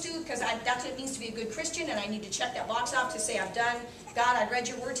supposed to, because that's what it means to be a good Christian, and I need to check that box off to say I've done, God, I read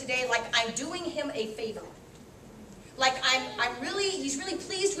your word today, like I'm doing him a favor. Like he's really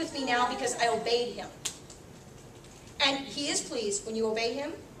pleased with me now because I obeyed him. And he is pleased when you obey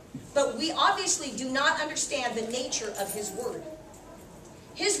him, but we obviously do not understand the nature of his word.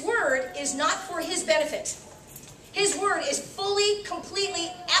 His word is not for his benefit. His word is fully,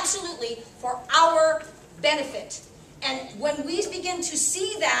 completely, absolutely for our benefit. And when we begin to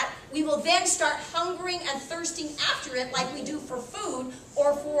see that, we will then start hungering and thirsting after it like we do for food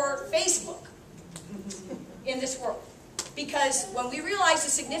or for Facebook in this world. Because when we realize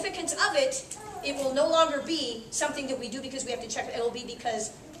the significance of it, it will no longer be something that we do because we have to check it. It will be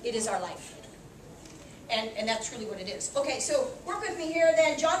because it is our life. And that's really what it is. Okay, so work with me here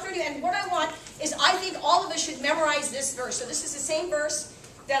then. John 30, and what I want is I think all of us should memorize this verse. So this is the same verse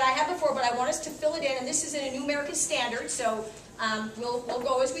that I had before, but I want us to fill it in. And this is in a New American Standard, so we'll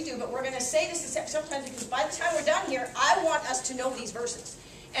go as we do. But we're going to say this sometimes because by the time we're done here, I want us to know these verses.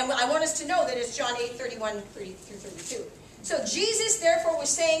 And I want us to know that it's John 8, 31 through 32. So Jesus, therefore, was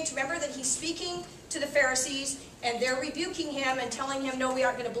saying, to remember that he's speaking to the Pharisees, and they're rebuking him and telling him, no, we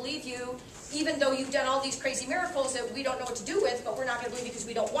aren't going to believe you, even though you've done all these crazy miracles that we don't know what to do with, but we're not going to believe you because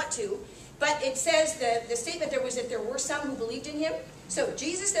we don't want to. But it says, the statement there was that there were some who believed in him. So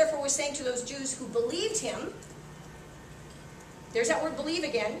Jesus, therefore, was saying to those Jews who believed him, there's that word believe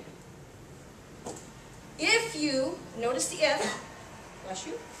again, if you, notice the if, bless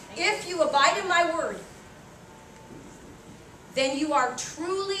you, if you abide in my word, then you are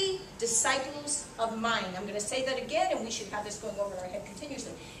truly disciples of mine. I'm going to say that again, and we should have this going over in our head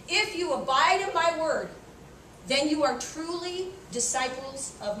continuously. If you abide in my word, then you are truly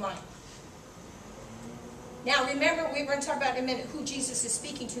disciples of mine. Now, remember, we're going to talk about in a minute who Jesus is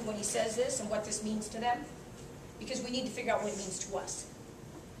speaking to when he says this and what this means to them, because we need to figure out what it means to us.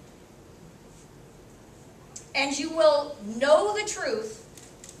 And you will know the truth,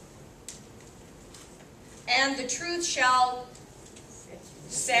 and the truth shall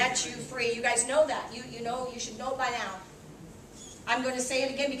set you free. You guys know that. You know, you should know by now. I'm going to say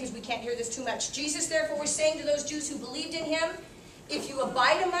it again because we can't hear this too much. Jesus, therefore, was saying to those Jews who believed in him, if you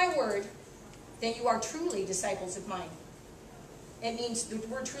abide in my word, then you are truly disciples of mine. It means, the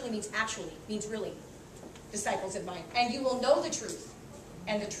word truly means actually, means really, disciples of mine. And you will know the truth,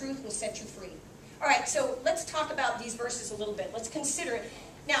 and the truth will set you free. All right, so let's talk about these verses a little bit. Let's consider it.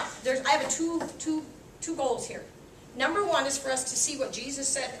 Now, I have two goals here. Number one is for us to see what Jesus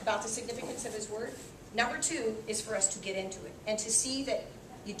said about the significance of his word. Number two is for us to get into it and to see that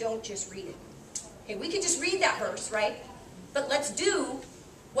you don't just read it. Okay, we can just read that verse, right? But let's do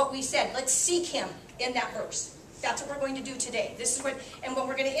what we said. Let's seek him in that verse. That's what we're going to do today. This is what, and when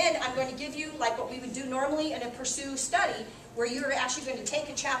we're going to end, I'm going to give you like what we would do normally in a Pursue study, where you're actually going to take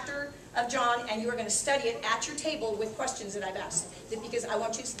a chapter of John and you're going to study it at your table with questions that I've asked. Because I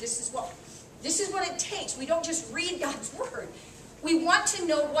want you to, this is what it takes. We don't just read God's word. We want to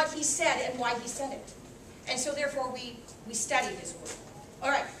know what he said and why he said it. And so therefore we study his word. All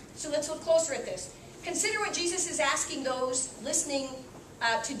right, so let's look closer at this. Consider what Jesus is asking those listening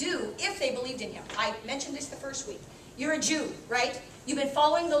to do if they believed in him. I mentioned this the first week. You're a Jew, right? You've been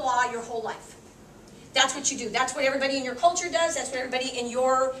following the law your whole life. That's what you do. That's what everybody in your culture does. That's what everybody in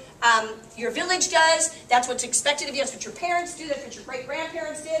your village does. That's what's expected of you. That's what your parents do. That's what your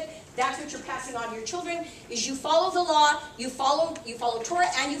great-grandparents did. That's what you're passing on to your children, is you follow the law, you follow Torah,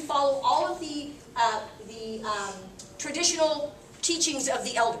 and you follow all of the traditional teachings of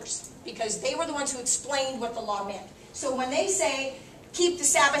the elders, because they were the ones who explained what the law meant. So when they say, keep the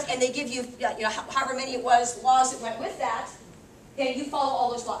Sabbath, and they give you, however many it was, laws that went with that, then you follow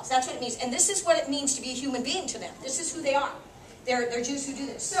all those laws. That's what it means. And this is what it means to be a human being to them. This is who they are. They're Jews who do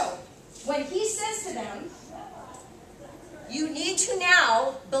this. So, when he says to them, you need to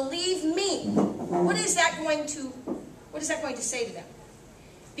now believe me, what is that going to say to them?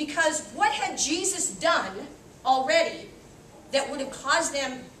 Because what had Jesus done already that would have caused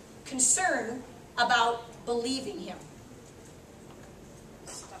them concern about believing him?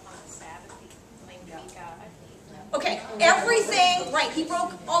 Okay, everything, right, he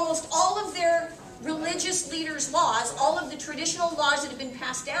broke almost all of their religious leaders' laws, all of the traditional laws that have been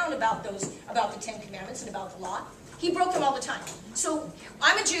passed down about the Ten Commandments and about the law. He broke them all the time. So,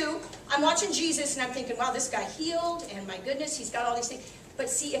 I'm a Jew, I'm watching Jesus, and I'm thinking, wow, this guy healed, and my goodness, he's got all these things. But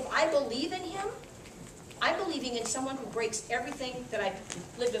see, if I believe in him, I'm believing in someone who breaks everything that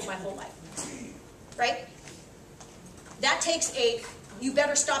I've lived with my whole life. Right? That takes a, you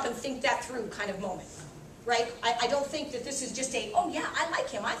better stop and think that through kind of moment. Right? I don't think that this is just a, oh yeah, I like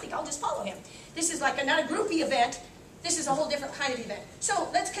him, I think I'll just follow him. This is like not a groupie event, this is a whole different kind of event. So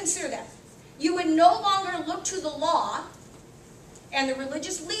let's consider that. You would no longer look to the law and the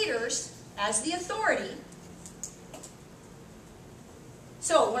religious leaders as the authority.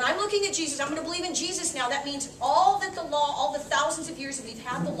 So when I'm looking at Jesus, I'm going to believe in Jesus now. That means all that the law, all the thousands of years that we've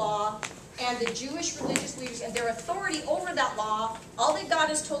had the law, and the Jewish religious leaders and their authority over that law, all that God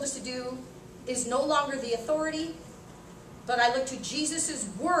has told us to do is no longer the authority, but I look to Jesus'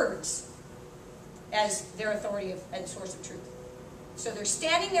 words as their authority and source of truth. So they're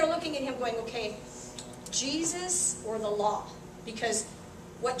standing there looking at him going, okay, Jesus or the law? Because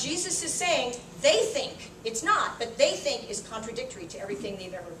what Jesus is saying, they think, it's not, but they think is contradictory to everything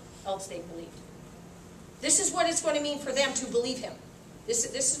else they've believed. This is what it's going to mean for them to believe him. This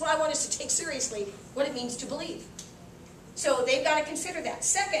is what I want us to take seriously, what it means to believe. So they've got to consider that.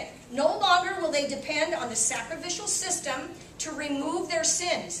 Second, no longer will they depend on the sacrificial system to remove their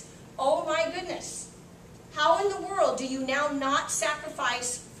sins. Oh my goodness. How in the world do you now not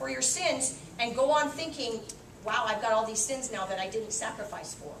sacrifice for your sins and go on thinking, wow, I've got all these sins now that I didn't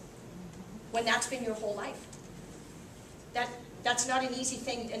sacrifice for, when that's been your whole life? That's not an easy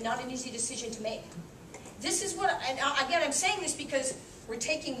thing and not an easy decision to make. This is what, and again, I'm saying this because we're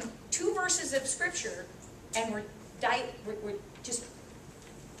taking 2 verses of Scripture and we're just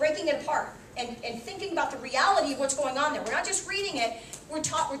breaking it apart and thinking about the reality of what's going on there. We're not just reading it, we're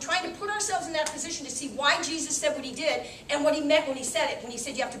trying to put ourselves in that position to see why Jesus said what he did and what he meant when he said it, when he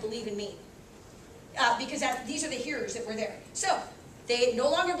said you have to believe in me. Because these are the hearers that were there. So, they no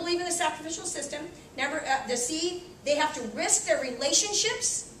longer believe in the sacrificial system. They have to risk their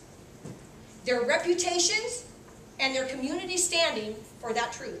relationships, their reputations, and their community standing for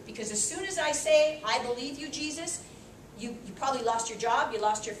that truth. Because as soon as I say, I believe you, Jesus, you probably lost your job, you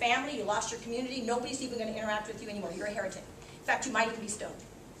lost your family, you lost your community. Nobody's even going to interact with you anymore. You're a heretic. In fact, you might even be stoned.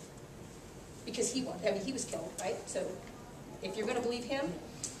 Because he was killed, right? So, if you're going to believe him.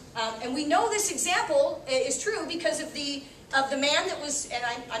 And we know this example is true because of the man that was, and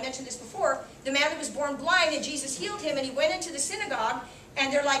I mentioned this before, the man that was born blind, and Jesus healed him, and he went into the synagogue,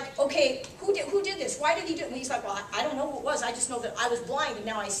 and they're like, okay, who did this? Why did he do it? And he's like, well, I don't know who it was. I just know that I was blind, and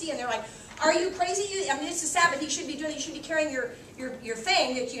now I see. And they're like, are you crazy? It's the Sabbath. You should be carrying your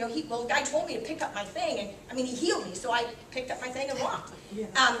thing. That the guy told me to pick up my thing, and he healed me, so I picked up my thing and walked. Yeah.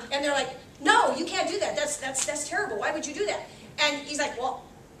 And they're like, no, you can't do that. That's terrible. Why would you do that? And he's like, well.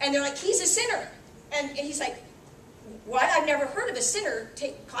 And they're like, he's a sinner. And he's like, what? I've never heard of a sinner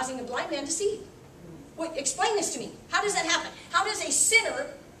causing a blind man to see. Wait, explain this to me. How does that happen? How does a sinner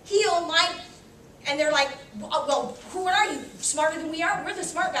heal my... And they're like, well, who are you? Smarter than we are? We're the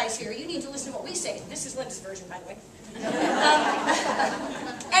smart guys here. You need to listen to what we say. This is Linda's version, by the way.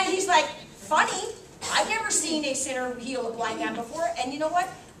 And he's like, funny. I've never seen a sinner heal a blind man before. And you know what?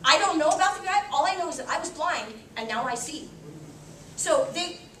 I don't know about the guy. All I know is that I was blind, and now I see. So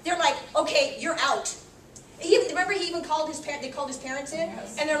they're like, okay, you're out. Remember he even called his parents, they called his parents in?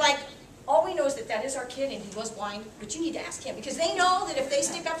 Yes. And they're like, all we know is that is our kid and he was blind, but you need to ask him. Because they know that if they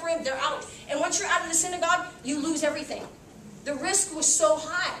stick up for him, they're out. And once you're out of the synagogue, you lose everything. The risk was so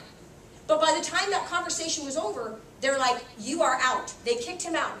high. But by the time that conversation was over, they're like, you are out. They kicked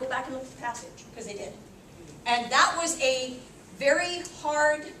him out. Go back and look at the passage, because they did. And that was a very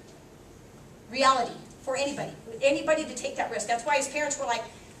hard reality for anybody to take that risk. That's why his parents were like,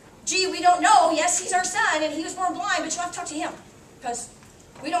 gee, we don't know. Yes, he's our son, and he was born blind, but you have to talk to him. Because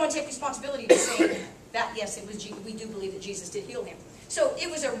we don't want to take responsibility to say that, yes, it was we do believe that Jesus did heal him. So it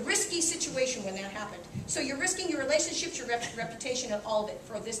was a risky situation when that happened. So you're risking your relationships, your reputation, and all of it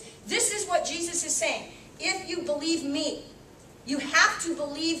for this. This is what Jesus is saying. If you believe me, you have to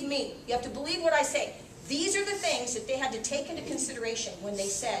believe me. You have to believe what I say. These are the things that they had to take into consideration when they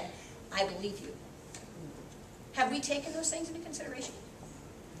said, I believe you. Have we taken those things into consideration?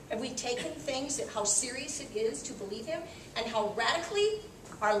 Have we taken things, that how serious it is to believe him, and how radically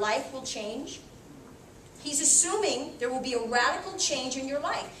our life will change? He's assuming there will be a radical change in your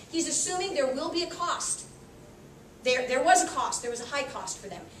life. He's assuming there will be a cost. There was a cost. There was a high cost for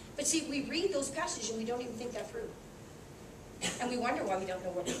them. But see, we read those passages and we don't even think that through. And we wonder why we don't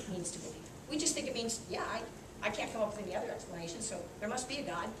know what it means to believe. We just think it means, yeah, I can't come up with any other explanation, so there must be a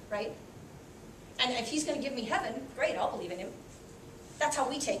God, right? And if he's going to give me heaven, great, I'll believe in him. That's how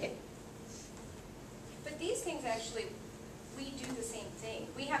we take it. But these things actually, we do the same thing.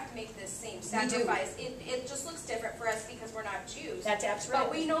 We have to make this same sacrifice. It just looks different for us because we're not Jews. That's absolutely.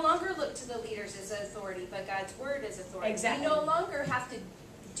 But we no longer look to the leaders as authority, but God's word as authority. Exactly. We no longer have to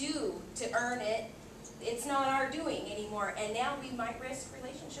do to earn it. It's not our doing anymore. And now we might risk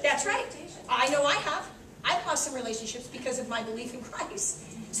relationships. That's and right. reputation. I know I have. I've lost some relationships because of my belief in Christ.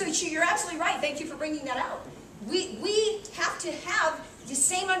 So you're absolutely right. Thank you for bringing that out. We have to have the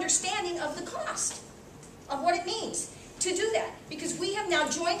same understanding of the cost of what it means to do that, because we have now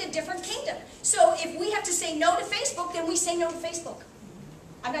joined a different kingdom. So if we have to say no to Facebook, then we say no to Facebook.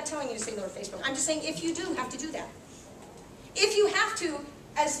 I'm not telling you to say no to Facebook. I'm just saying if you do have to do that. If you have to,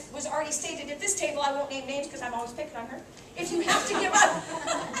 as was already stated at this table, I won't name names because I'm always picking on her. If you have to give up,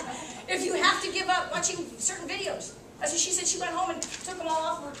 if you have to give up watching certain videos. As she said, she went home and took them all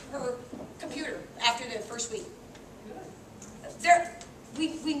off her computer after the first week.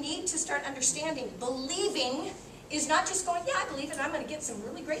 We need to start understanding. Believing is not just going, yeah, I believe it, and I'm going to get some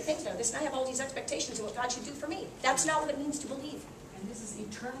really great things out of this, and I have all these expectations of what God should do for me. That's not what it means to believe. And this is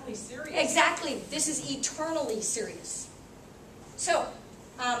eternally serious. Exactly. This is eternally serious. So,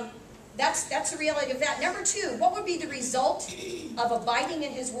 that's the reality of that. Number two, what would be the result of abiding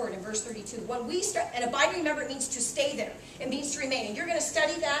in his word in verse 32? When we start, and abiding, remember, it means to stay there. It means to remain. And you're going to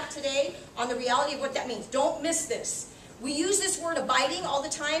study that today on the reality of what that means. Don't miss this. We use this word abiding all the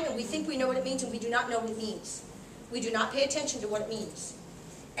time, and we think we know what it means, and we do not know what it means. We do not pay attention to what it means.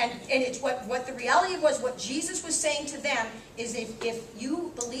 And it's what the reality was, what Jesus was saying to them, is if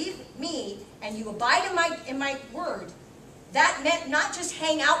you believe me, and you abide in my word, that meant not just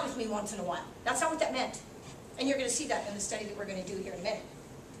hang out with me once in a while. That's not what that meant. And you're going to see that in the study that we're going to do here in a minute.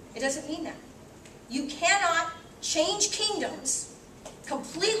 It doesn't mean that. You cannot change kingdoms,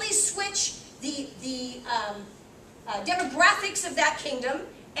 completely switch the demographics of that kingdom,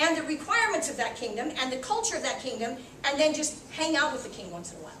 and the requirements of that kingdom, and the culture of that kingdom, and then just hang out with the king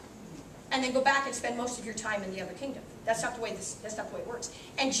once in a while. And then go back and spend most of your time in the other kingdom. That's not the way it works.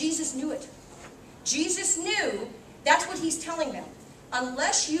 And Jesus knew it. Jesus knew. That's what he's telling them.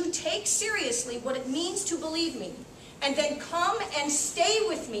 Unless you take seriously what it means to believe me, and then come and stay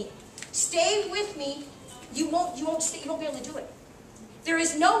with me, you won't be able to do it. There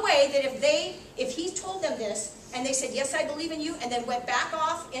is no way that if he told them this, and they said, yes, I believe in you, and then went back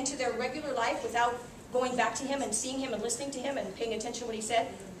off into their regular life without going back to him and seeing him and listening to him and paying attention to what he said,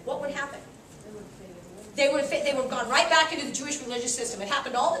 what would happen? They would have gone right back into the Jewish religious system. It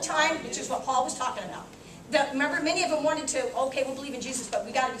happened all the time, which is what Paul was talking about. Remember, many of them wanted to, okay, we'll believe in Jesus, but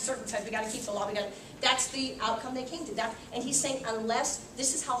we got to be circumcised, we got to keep the law, that's the outcome they came to. That, and he's saying, unless,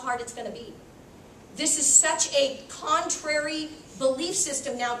 this is how hard it's going to be. This is such a contrary belief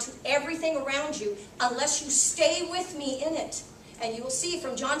system now to everything around you, unless you stay with me in it. And you will see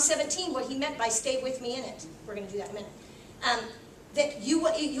from John 17 what he meant by stay with me in it. We're going to do that in a minute. That you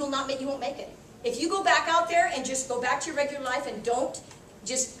won't make it. If you go back out there and just go back to your regular life and don't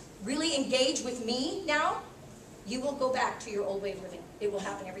just really engage with me now, you will go back to your old way of living. It will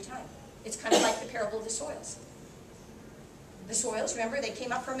happen every time. It's kind of like the parable of the soils. The soils, remember, they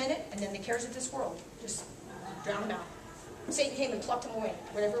came up for a minute, and then the cares of this world just drowned them out. Satan came and plucked them away,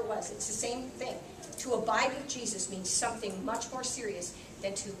 whatever it was. It's the same thing. To abide with Jesus means something much more serious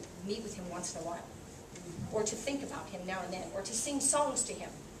than to meet with him once in a while, or to think about him now and then, or to sing songs to him,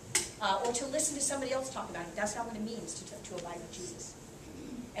 or to listen to somebody else talk about him. That's not what it means to abide with Jesus.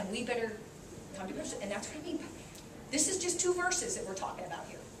 And we better come to grips, and that's what I mean. This is just 2 verses that we're talking about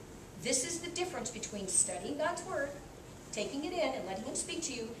here. This is the difference between studying God's word, taking it in and letting him speak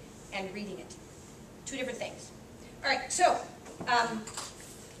to you, and reading it. 2 different things. All right, so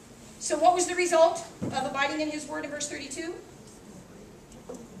So what was the result of abiding in his word in verse 32?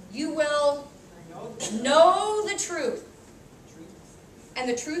 You will know the truth, and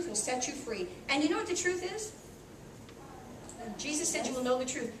the truth will set you free. And you know what the truth is? Jesus said you will know the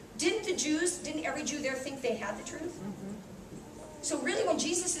truth. Didn't every Jew there think they had the truth? So really when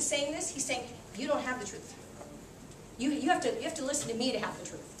Jesus is saying this, he's saying, you don't have the truth. You have to listen to me to have the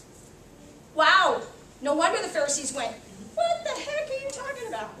truth. Wow! No wonder the Pharisees went, what the heck are you talking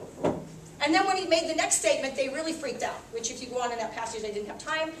about? And then when he made the next statement, they really freaked out, which if you go on in that passage, I didn't have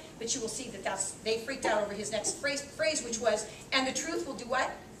time, but you will see that they freaked out over his next phrase, which was, and the truth will do what?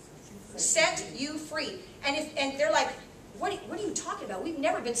 Set you free. And they're like, what are you talking about? We've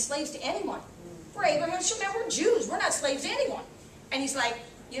never been slaves to anyone. We're Abraham's children, we're Jews, we're not slaves to anyone. And he's like,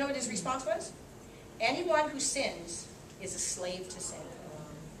 you know what his response was? Anyone who sins is a slave to sin.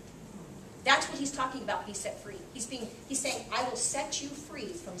 That's what he's talking about, be set free. He's saying, I will set you free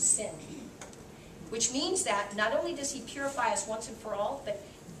from sin. Which means that not only does he purify us once and for all, but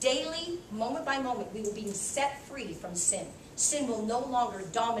daily, moment by moment, we will be set free from sin. Sin will no longer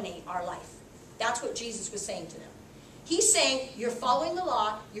dominate our life. That's what Jesus was saying to them. He's saying, you're following the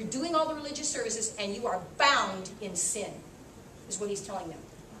law, you're doing all the religious services, and you are bound in sin, is what he's telling them.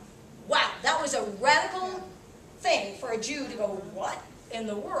 Wow, that was a radical thing for a Jew to go, what in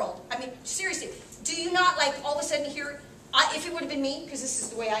the world? I mean, seriously, do you not like all of a sudden hear, if it would have been me, because this is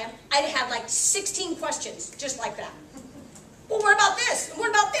the way I am, I'd have like 16 questions just like that. Well, what about this? And what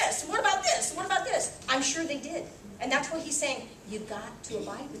about this? And what about this? And what about this? I'm sure they did. And that's what he's saying, you've got to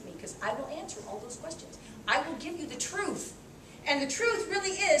abide with me, because I will answer all those questions. I will give you the truth. And the truth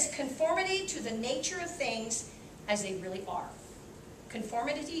really is conformity to the nature of things as they really are.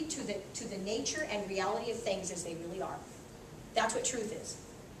 Conformity to the nature and reality of things as they really are. That's what truth is.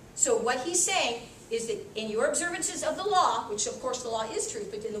 So what he's saying is that in your observances of the law, which of course the law is truth,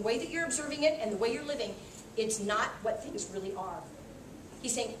 but in the way that you're observing it and the way you're living, it's not what things really are.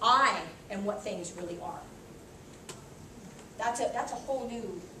 He's saying, I am what things really are. That's a whole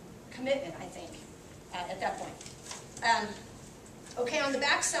new commitment, I think, at that point. Okay, on the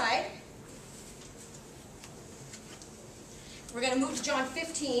back side, we're going to move to John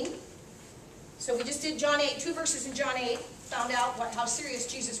 15. So we just did John 8, 2 verses in John 8, found out how serious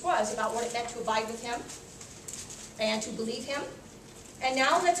Jesus was about what it meant to abide with him and to believe him. And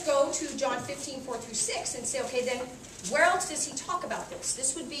now let's go to John 15, 4 through 6 and say, okay, then where else does he talk about this?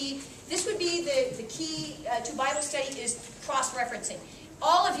 This would be the key to Bible study is cross-referencing.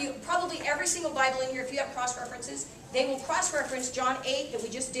 All of you, probably every single Bible in here, if you have cross-references, they will cross-reference John 8 that we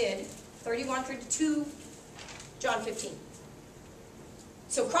just did, 31 through to John 15.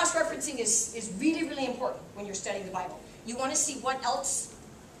 So cross-referencing is really, really important when you're studying the Bible. You want to see what else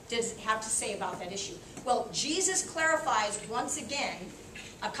does it have to say about that issue. Well, Jesus clarifies once again,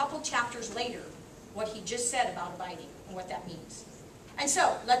 a couple chapters later, what he just said about abiding and what that means. And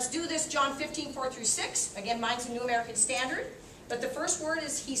so, let's do this John 15, 4 through 6. Again, mine's the New American Standard. But the first word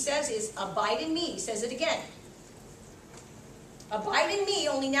he says is, abide in me. He says it again. Abide in me,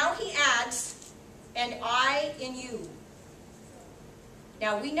 only now he adds, and I in you.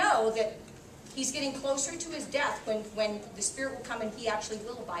 Now, we know that he's getting closer to his death when the Spirit will come and he actually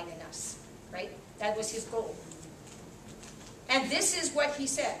will abide in us. Right? That was his goal. And this is what he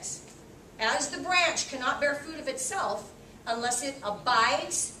says. As the branch cannot bear fruit of itself unless it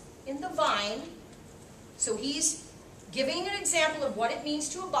abides in the vine. So he's giving an example of what it means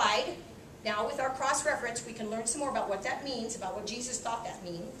to abide. Now with our cross-reference, we can learn some more about what that means, about what Jesus thought that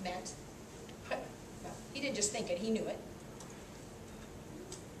meant. He didn't just think it, he knew it.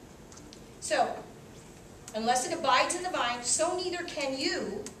 So, unless it abides in the vine, so neither can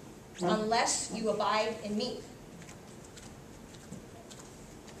you unless you abide in me.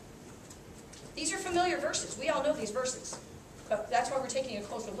 These are familiar verses. We all know these verses. But that's why we're taking a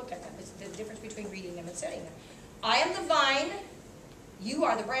closer look at them. It's the difference between reading them and studying them. I am the vine, you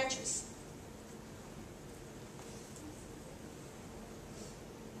are the branches.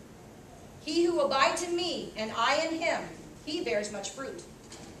 He who abides in me, and I in him, he bears much fruit.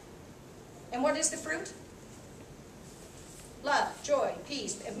 And what is the fruit? Love, joy,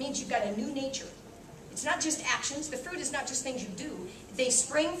 peace. It means you've got a new nature. It's not just actions. The fruit is not just things you do. They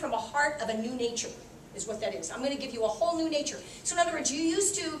spring from a heart of a new nature, is what that is. I'm going to give you a whole new nature. So in other words,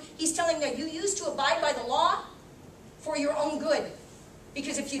 he's telling them, you used to abide by the law for your own good.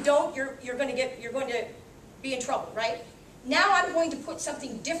 Because if you don't, you're going to be in trouble, right? Now I'm going to put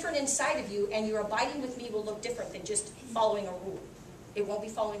something different inside of you, and your abiding with me will look different than just following a rule. It won't be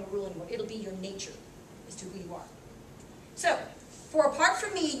following a rule anymore. It'll be your nature as to who you are. So, for apart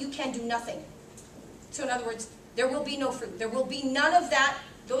from me, you can do nothing. So in other words, there will be no fruit. There will be none of that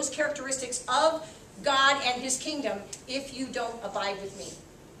those characteristics of God and his kingdom if you don't abide with me.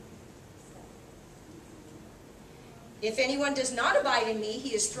 If anyone does not abide in me,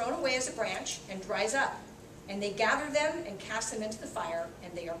 he is thrown away as a branch and dries up. And they gather them and cast them into the fire,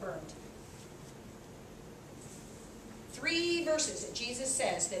 and they are burned. 3 verses that Jesus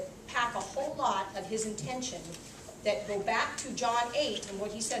says that pack a whole lot of his intention, that go back to John 8 and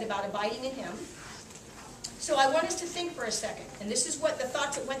what he said about abiding in him. So I want us to think for a second. And this is what the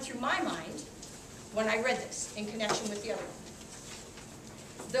thoughts that went through my mind when I read this in connection with the other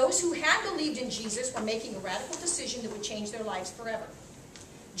one. Those who had believed in Jesus were making a radical decision that would change their lives forever.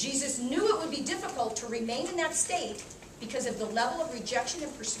 Jesus knew it would be difficult to remain in that state because of the level of rejection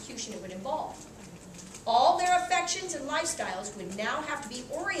and persecution it would involve. All their affections and lifestyles would now have to be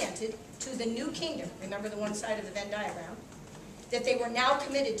oriented to the new kingdom. Remember the one side of the Venn diagram? That they were now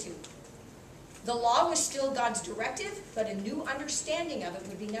committed to. The law was still God's directive, but a new understanding of it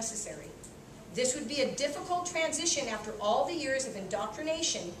would be necessary. This would be a difficult transition after all the years of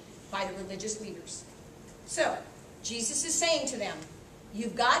indoctrination by the religious leaders. So, Jesus is saying to them,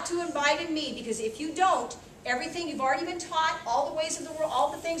 you've got to abide in me, because if you don't, everything you've already been taught, all the ways of the world,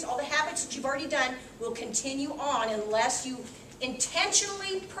 all the things, all the habits that you've already done will continue on unless you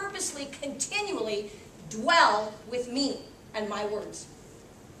intentionally, purposely, continually dwell with me and my words.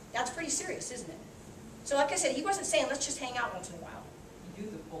 That's pretty serious, isn't it? So like I said, he wasn't saying let's just hang out once in a while. You do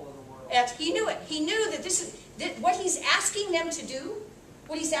the pull of the world. He knew it. He knew that this is what he's asking them to do.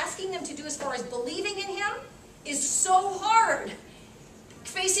 What he's asking them to do as far as believing in him is so hard,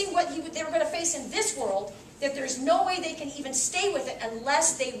 facing what they were going to face in this world, that there's no way they can even stay with it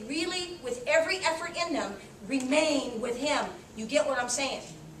unless they really, with every effort in them, remain with him. You get what I'm saying?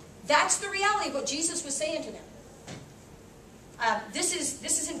 That's the reality of what Jesus was saying to them. This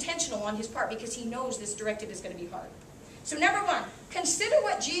is intentional on his part because he knows this directive is going to be hard. So number 1, consider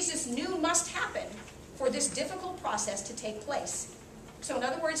what Jesus knew must happen for this difficult process to take place. So in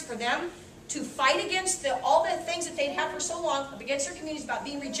other words, for them to fight against all the things that they'd had for so long, up against their communities, about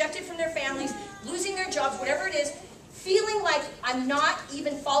being rejected from their families, losing their jobs, whatever it is, feeling like I'm not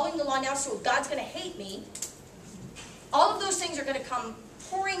even following the law now, so God's going to hate me. All of those things are going to come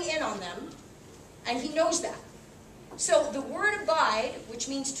pouring in on them, and he knows that. So the word abide, which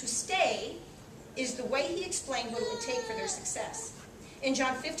means to stay, is the way he explained what it would take for their success. In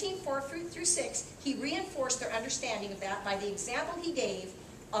John 15:4-6, he reinforced their understanding of that by the example he gave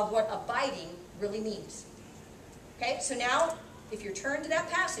of what abiding really means. Okay, so now, if you're turned to that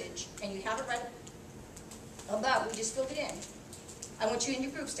passage, and you haven't read above, we just filled it in, I want you in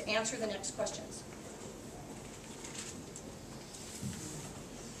your groups to answer the next questions.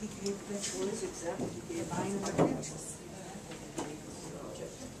 He gave French words example. He gave mine and the branches.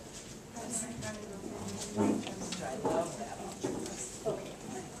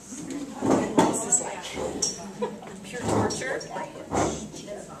 This is like pure torture.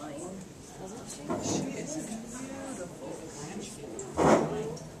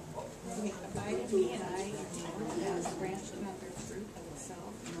 Abide in me and I in you, as the branch cannot bear fruit of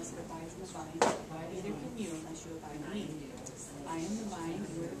itself unless it abides in the vine. Neither can you unless you abide in me. I am the vine,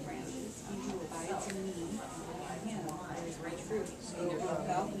 you are the branches. He who abides in me and I in him bears great fruit.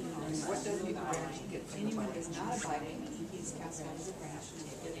 Without me, What does the branch get from the anyone vine? does not abide in me, he is cast out as a branch and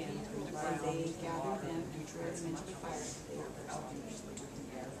taken down through the ground. They gather them and throw them into the fire. They are burned.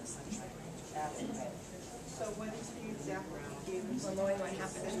 So what is the example he gave us? Well, knowing what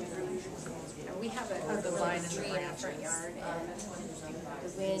happened in the room. And we have a little tree in our front yard, and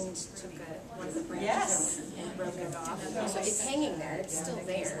the wind took one of the branches and broke it off. So it's hanging there, it's still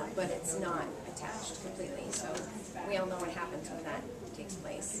there, but it's not attached completely. So we all know what happens when that takes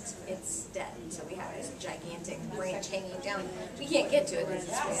place. It's dead. So we have this gigantic branch hanging down. We can't get to it because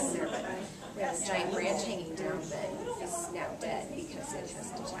it's way up there, but we have this giant branch hanging down that is now dead because it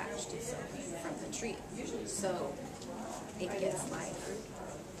has detached itself from the tree. So it gets life.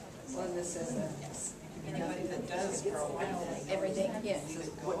 Well, this says that Anybody that does grow wild, Everything, yeah.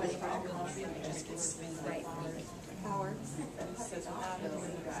 what they call concrete, it just gets Right. Power.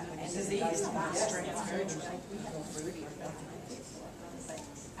 disease, strength, very true.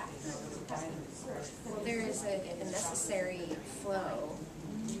 Well, there is a necessary flow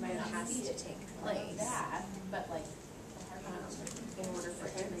that has to take place But like, in order for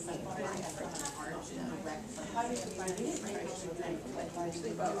it to remain life. how do you define it?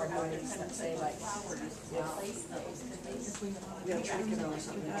 think about our bodies that say like, Replace those, because we have chicken or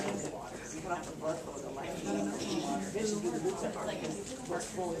something, we cut off the blood flow to the life. Eventually the roots of our what's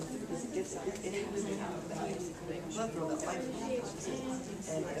full, because it gets, it has to have that blood flow, that life.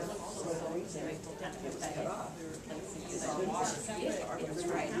 And for the reason, it was cut off. It's on water. It's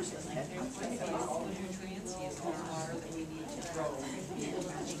right. All the nutrients, he has all the water that we need to grow.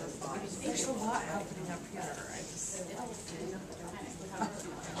 There's a lot happening up here.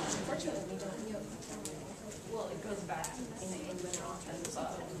 Unfortunately, we don't know. Well, it goes back to the same offense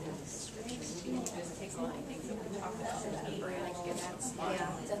of you just take on things that we talked about in the brain, like get that smart. Yeah,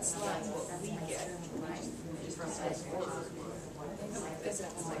 that's That's what we get from this work. This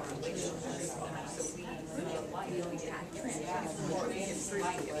is like relationships. So we live life, we get more, we get free,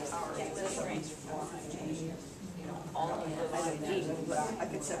 we get power, we get strength. You know, all of those. I don't know, but I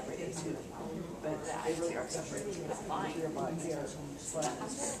could separate it too, but they really are separated. Fine. Your body are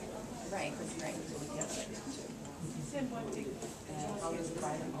Right, right. How does the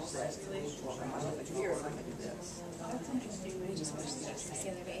body says, well, I live it here, I'm gonna do this. We just watched the Netflix the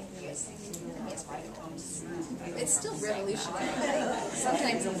other day. You guys it's still revolutionary.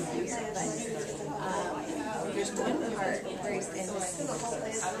 Sometimes it's weird, but there's one part where he's, and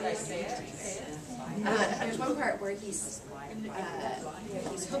this, How did I say it? there's one part where he's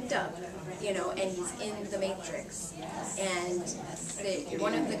hooked up, you know, and he's in the Matrix, and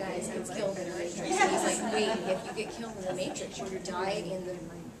one of the guys gets killed in the Matrix, and he's like, wait, if you get killed in the Matrix, you die in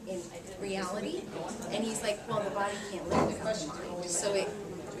reality, and he's like, well, the body can't live without the mind, so if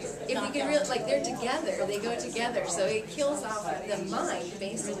we can like, they're together, they go together, so it kills off the mind,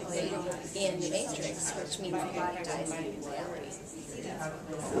 basically, in the Matrix, which means the body dies in reality.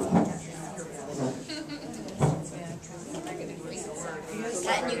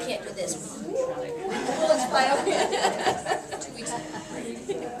 And you can't do this. Bullets fly out. 2 weeks.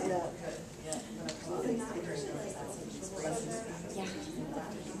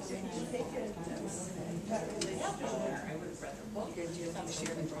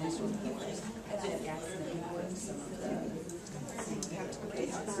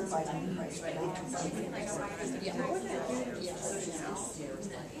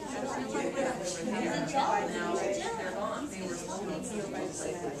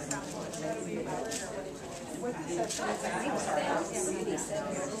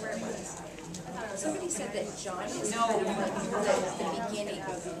 Somebody said that John is kind of like the beginning.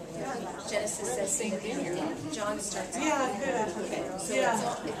 Genesis says in the beginning. John starts. Yeah, good. So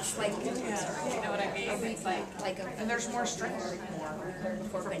Yeah. it's like, You know what I mean? It's like And there's more strength.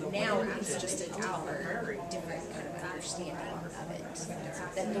 before, but now it's just an outward, different kind of understanding of it.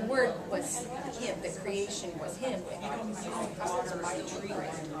 That the Word was Him, the creation was Him.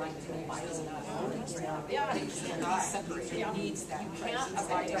 yeah, you cannot separate. It needs that. You can't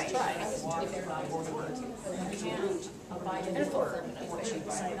abide in Christ. You can't abide in the Word. You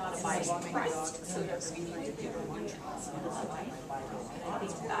cannot abide in Christ. So there's we need to give I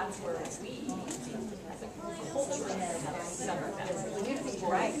think that's where we, as a culture, have severed that.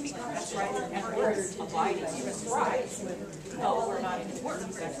 Right, because that's right. Everyone's abiding in His Christ. No, we're not in His Word.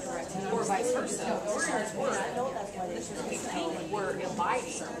 Or vice versa. We're in His Word. We think we're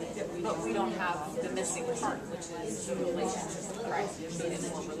abiding, but we don't have the missing part, which is the relationship with Christ. We made it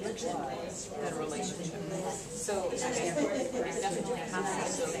more religion than a relationship. So it definitely has to go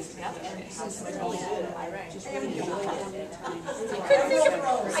together. It has to go.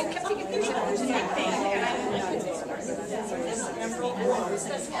 I kept thinking there's a same thing, and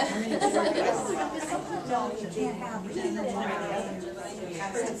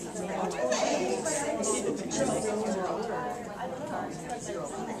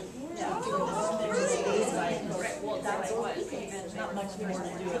Well, that's what, there's not much more to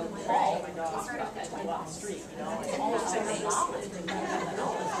do with Paul. My dog got that go on the street, you know, it's all about the knowledge.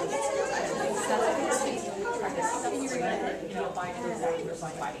 You know, by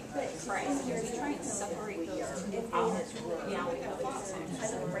fighting Christ. He's trying to separate those out. Yeah, we have thoughts.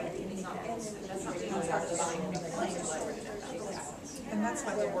 That's not And that's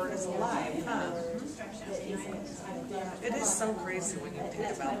why the Word is alive, huh? It is so crazy when you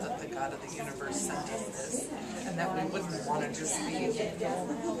think about that the God of the universe sent us this, and that we wouldn't want to just be in it all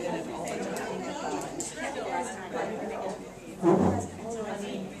the time.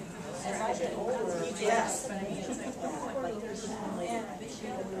 As I get older, yes.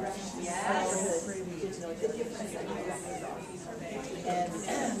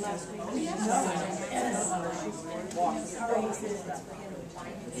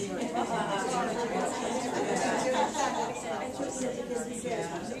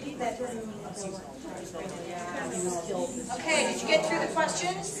 Okay, did you get through the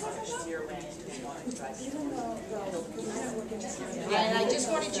questions? And I just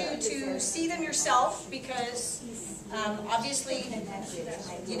wanted you to see them yourself because obviously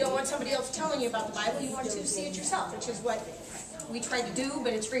you don't want somebody else telling you about the Bible. You want to see it yourself, which is what we try to do,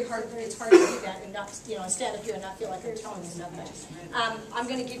 but it's very hard. It's hard to do that and not, stand up here and not feel like I'm telling you stuff. I'm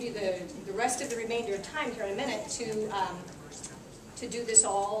going to give you the rest of the remainder of time here in a minute to do this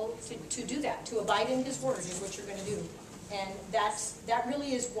all, to do that, to abide in His Word is what you're going to do. And that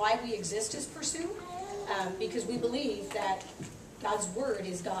really is why we exist as Pursue, because we believe that God's Word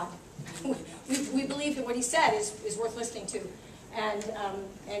is God. we believe that what He said is worth listening to, and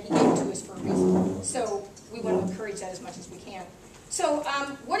He gave it to us for a reason. So we want to encourage that as much as we can. So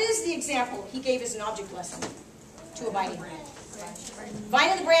what is the example He gave as an object lesson to abiding? Vine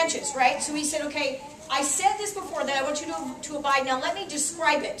and the branches, right? So He said, okay, I said this before that I want you to abide. Now let me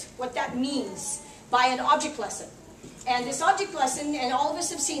describe it, what that means by an object lesson. And this object lesson, and all of us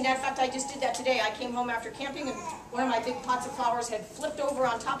have seen that. In fact, I just did that today. I came home after camping, and one of my big pots of flowers had flipped over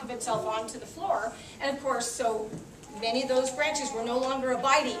on top of itself onto the floor. And of course, so many of those branches were no longer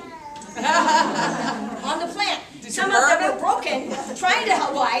abiding on the plant. Some of them were broken, trying to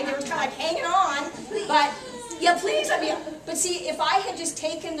abide. They were kind of like hanging on. But, yeah, please, but see, if I had just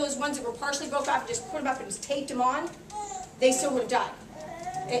taken those ones that were partially broke off and just put them up and just taped them on, they still would have died.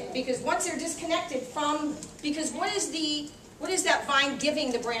 Because once they're disconnected from, because what is that vine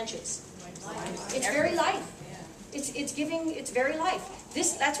giving the branches? It's very life. It's very life.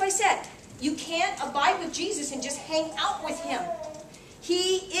 That's why I said, you can't abide with Jesus and just hang out with Him.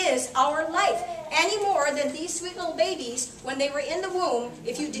 He is our life. Any more than these sweet little babies, when they were in the womb,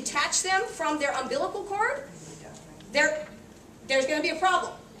 if you detach them from their umbilical cord, there's going to be a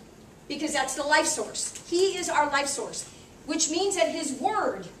problem. Because that's the life source. He is our life source. Which means that His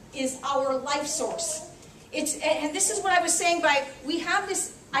Word is our life source. And this is what I was saying by, we have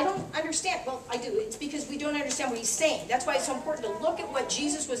this, I don't understand, well, I do, it's because we don't understand what He's saying. That's why it's so important to look at what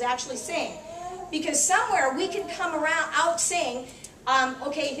Jesus was actually saying. Because somewhere we can come out saying,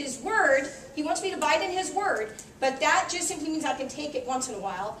 okay, His Word, He wants me to abide in His Word, but that just simply means I can take it once in a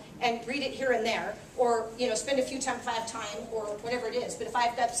while and read it here and there, or, spend a few times if I have time, or whatever it is. But if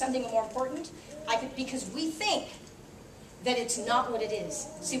I've got something more important, I could, because we think that it's not what it is.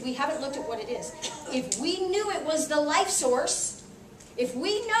 See, we haven't looked at what it is. If we knew it was the life source, if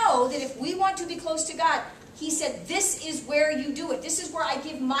we know that if we want to be close to God, He said, this is where you do it. This is where I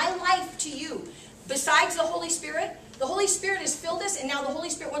give my life to you. Besides the Holy Spirit has filled us, and now the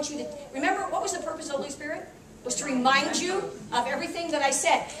Holy Spirit wants you to, remember, what was the purpose of the Holy Spirit? Was to remind you of everything that I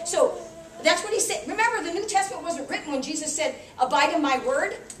said. So, that's what He said. Remember, the New Testament wasn't written when Jesus said, abide in my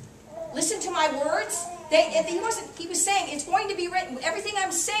word. Listen to my words. He was saying, it's going to be written. Everything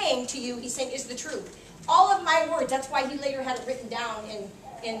I'm saying to you, He's saying, is the truth. All of my words. That's why He later had it written down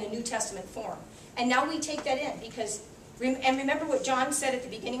in the New Testament form. And now we take that in because, and remember what John said at the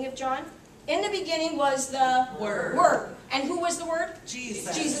beginning of John? In the beginning was the Word. And who was the Word?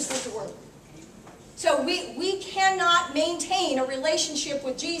 Jesus. Jesus was the Word. So we cannot maintain a relationship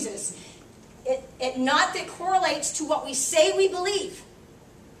with Jesus. It not that correlates to what we say we believe.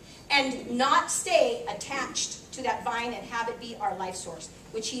 And not stay attached to that vine and have it be our life source,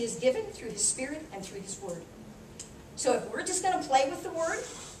 which He has given through His Spirit and through His Word. So if we're just going to play with the Word,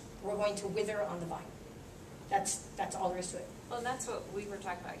 we're going to wither on the vine. That's all there is to it. Well, and that's what we were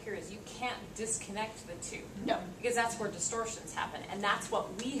talking about here, is you can't disconnect the two. No. Because that's where distortions happen. And that's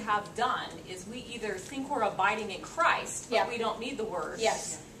what we have done, is we either think we're abiding in Christ, but we don't need the Word.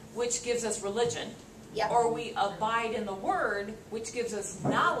 Yes. Which gives us religion. Yep. Or we abide in the Word, which gives us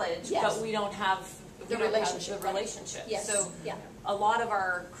knowledge, but we don't have the relationship. Yes. So a lot of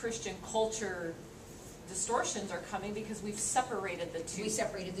our Christian culture distortions are coming because we've separated the two. We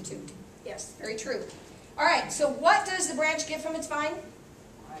separated the two. Yes, very true. All right, so what does the branch get from its vine?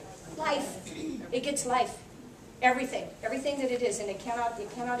 Life. It gets life. Everything. Everything that it is, and it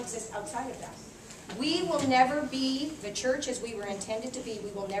cannot exist outside of that. We will never be the church as we were intended to be.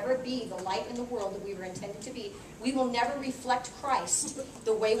 We will never be the light in the world that we were intended to be. We will never reflect Christ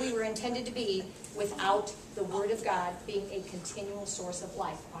the way we were intended to be without the Word of God being a continual source of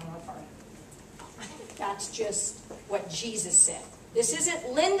life on our part. That's just what Jesus said. This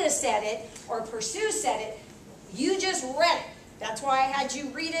isn't Linda said it or Pursue said it. You just read it. That's why I had you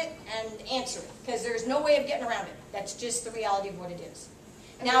read it and answer it, because there's no way of getting around it. That's just the reality of what it is.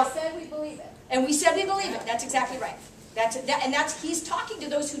 Now, we said we believe it. And we said we believe it. That's exactly right. He's talking to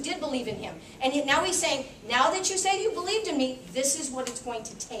those who did believe in Him. And now He's saying, now that you say you believed in me, this is what it's going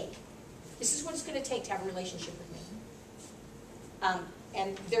to take. This is what it's going to take to have a relationship with me.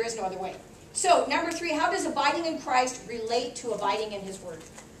 And there is no other way. So, number 3, how does abiding in Christ relate to abiding in His Word?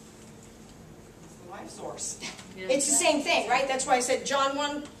 Life source. It's the same thing, right? That's why I said John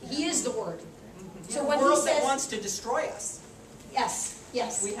 1, He is the Word. So when the world He says, that wants to destroy us. yes,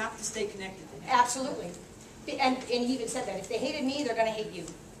 yes. We have to stay connected to Him. Absolutely. And he even said that, if they hated me, they're gonna hate you.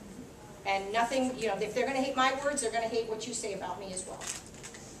 And nothing, you know, if they're gonna hate my words, they're gonna hate what you say about me as well.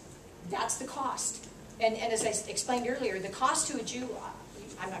 That's the cost. And as I explained earlier, the cost to a Jew,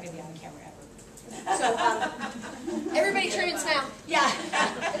 I'm not gonna be on the camera ever. So, Everybody turn and smile. yeah.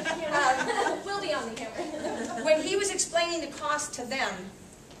 We'll be on the camera. When he was explaining the cost to them,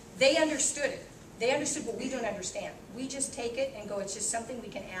 they understood it. They understood what we don't understand. We just take it and go, it's just something we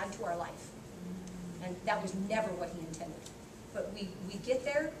can add to our life. And that was never what he intended. But we get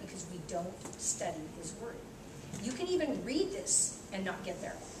there because we don't study his word. You can even read this and not get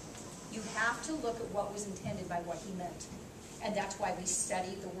there. You have to look at what was intended by what he meant. And that's why we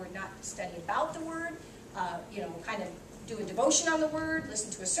study the word, not study about the word, you know, kind of do a devotion on the word, listen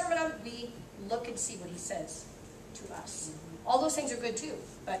to a sermon on it. We look and see what he says to us. All those things are good too,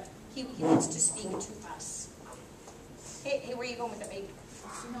 but he wants to speak to us. Hey, where are you going with that, baby?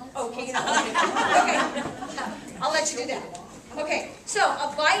 Okay, you know, okay. I'll let you do that. Okay, so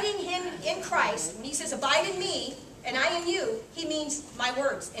abiding him in Christ, when he says abide in me and I in you, he means my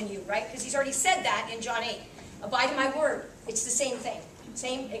words in you, right? Because he's already said that in John 8. Abide in my word. It's the same thing.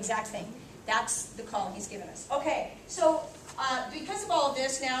 Same exact thing. That's the call he's given us. Okay, so because of all of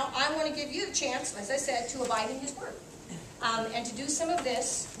this now, I want to give you a chance, as I said, to abide in his word. And to do some of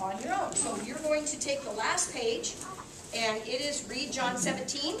this on your own. So you're going to take the last page, and it is read John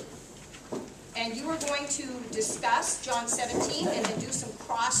 17. And you are going to discuss John 17 and then do some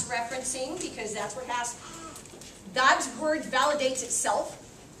cross-referencing, because that's what God's word validates itself.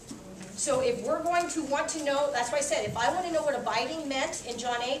 So if we're going to want to know, that's why I said, if I want to know what abiding meant in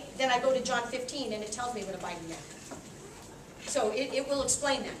John 8, then I go to John 15 and it tells me what abiding meant. So it will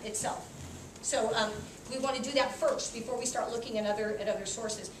explain that itself. So we want to do that first before we start looking at other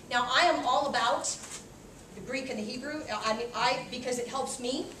sources. Now I am all about the Greek and the Hebrew. I mean, because it helps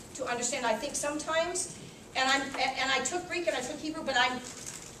me to understand. I think sometimes, and I took Greek and I took Hebrew, but I'm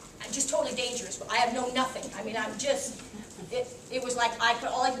just totally dangerous. I have known nothing. I mean, I'm just. It was like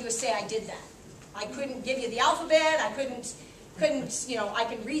all I could do is say I did that. I couldn't give you the alphabet. I couldn't. You know, I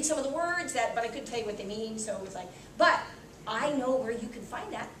can read some of the words but I couldn't tell you what they mean. So it was like, but I know where you can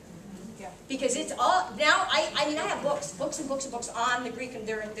find that. Because it's all, now, I mean, I have books and books and books on the Greek and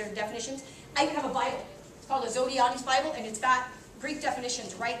their definitions. I even have a Bible. It's called a Zodiades Bible, and it's got Greek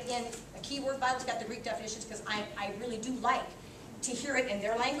definitions right in a keyword Bible. It's got the Greek definitions because I really do like to hear it in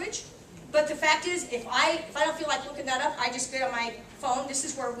their language. But the fact is, if I don't feel like looking that up, I just get on my phone. This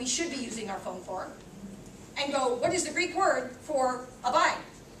is where we should be using our phone for. And go, what is the Greek word for abide?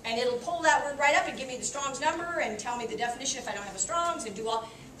 And it'll pull that word right up and give me the Strong's number and tell me the definition if I don't have a Strong's and do all.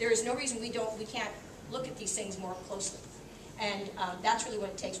 There is no reason we can't look at these things more closely. And that's really what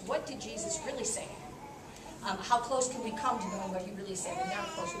it takes. What did Jesus really say? How close can we come to knowing what he really said? And now,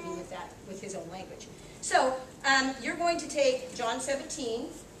 of course, we'll be with his own language. So you're going to take John 17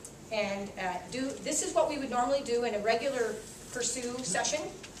 and this is what we would normally do in a regular Pursue session.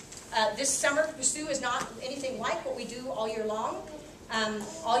 This summer Pursue is not anything like what we do all year long.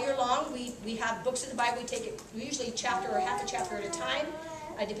 All year long, we have books of the Bible. We take it usually a chapter or half a chapter at a time,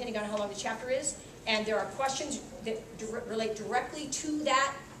 depending on how long the chapter is. And there are questions that relate directly to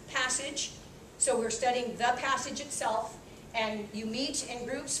that passage. So we're studying the passage itself. And you meet in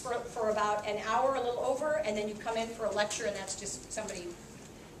groups for about an hour, a little over, and then you come in for a lecture, and that's just somebody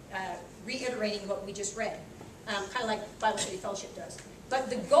reiterating what we just read. Kind of like Bible Study Fellowship does. But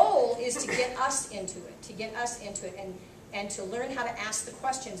the goal is to get us into it, and to learn how to ask the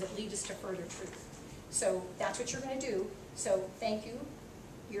questions that lead us to further truth. So that's what you're going to do. So thank you.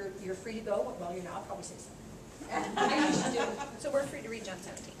 You're free to go. Well, you're not. I'll probably say something. I usually do. So we're free to read John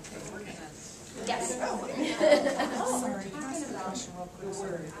 17. Yes. Sorry, can I ask a question real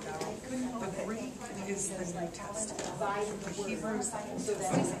quick? The Greek is the New Testament. The Hebrew is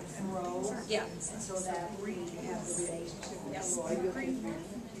and row. Yeah. So that Greek is the Greek.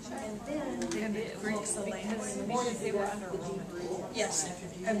 And Greek's the language. They were under Roman rule. Yes.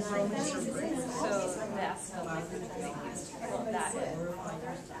 And Romans are Greek. So that's the language they used. Well, that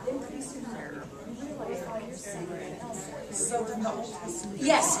So then the Old Testament.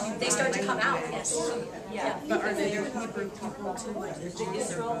 Yes, They start to come out. Yes. yeah. But are they Hebrew people too? Like The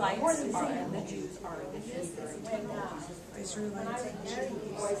Israelites are and the Jews are the Hebrew. Israelites and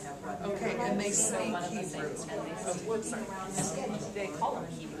Jews. Okay, and they speak One of the Hebrew. things, and they speak, and they call them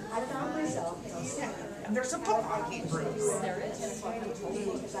Hebrew. And there's a book on Hebrew. There is.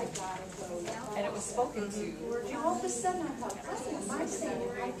 And it was spoken to. All of a sudden, I thought, am I saying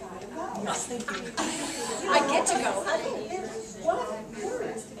I gotta go? Yes, thank you. I get to go. What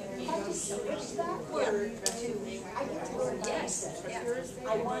word? I just switched that word to, I get to learn. Yes. Yes. Yeah.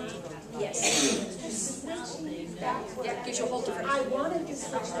 I want to. Yes. Yeah, gives you a whole different. I wanted to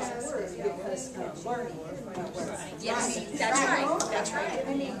switch that word because of learning. Yes, that's right. That's right.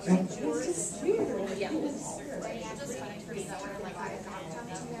 I mean, it's just weird. Yeah.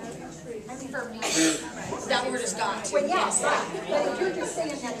 That word is gone too. Well, yeah, right. But if you're just saying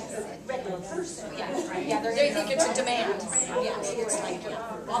that as a regular person. Yeah, they think it's a demand. Yeah, it's like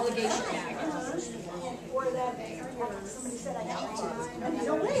obligation. Or that somebody said I have to. And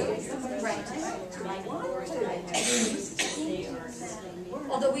no way. Right. I want to.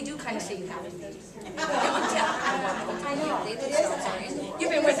 Although we do kind of say you have to. I know. It is a habit.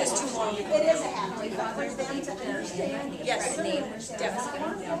 You've been with us too long. It is a habit. For them to understand. Yes,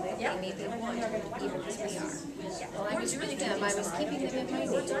 definitely. They may be one, even as we are. Well, I was with them, I was keeping them in my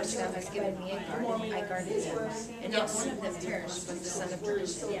name, which thou hast given me, I guarded them. And not one of them perished, but the son of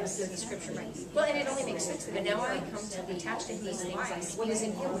perdition. Yes, the scripture right. Well, and it only makes sense. But now I come to be attached to these things, I What is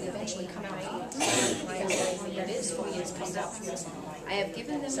in you will eventually come out. Because that is who he is, comes out. I have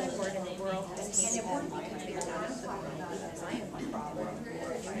given them the word, and the world has hated them, because they are not of the world, as I am of the world.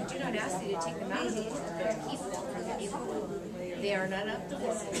 I do not ask thee to take them out of the world, but to keep them from the evil one. They are not of the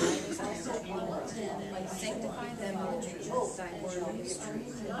world, as I am of the world. Sanctify them in the truth, thy word is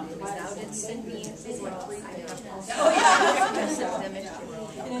truth. As thou didst send me into the world, I have also sent them into the world.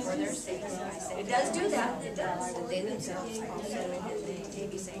 For their sakes, I say. It does do that. It does. That they themselves also may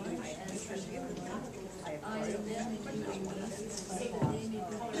be sanctified in the truth.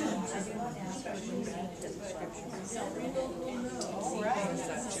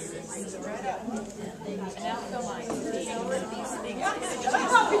 Now fill mine.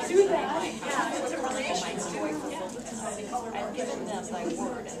 I've given them thy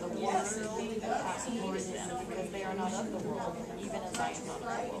word, and the world hath hated them, because they are not of the world, even as I am not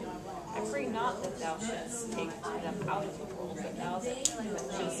of the world. I pray not that thou shouldst take them out of the world, but thou that shouldst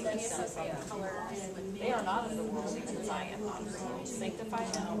keep them from the world. They are not of the world, even as I am not of the world. Sanctify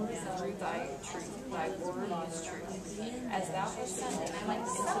them through thy truth. Thy word is truth. As thou hast sent me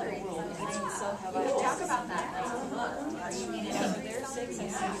into the world, even so have I talk about that. And for their sakes I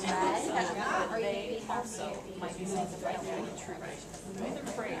send you that they also might be sanctified through the truth.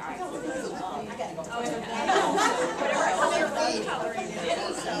 Pray I for them.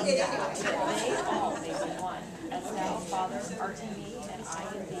 They all may be one, as thou, Father, art in me, and I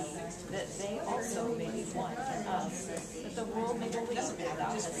in thee, that they also may be one in us, that the world may believe that thou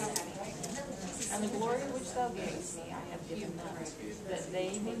hast sent me. And the glory which thou gavest me I have given them, that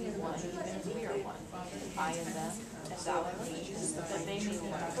they may be one, even as we are one. I in them, and thou in me, that they may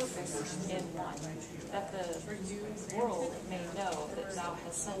be perfect in one, that the world may know that thou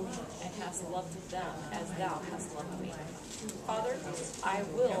hast sent me, and hast loved them as thou hast loved me. Father, I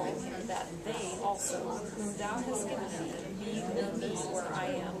will that they also, whom thou hast given me, be with me where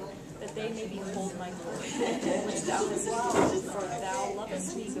I am, that they may behold my glory, which thou hast given, for thou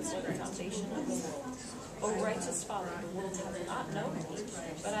lovest me before the foundation of the world. O righteous Father, the world hath not known me,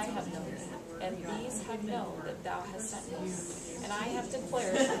 but I have known thee, and these have known that thou hast sent me. And I have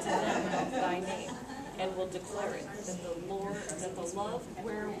declared unto them thy name, and will declare it, that the love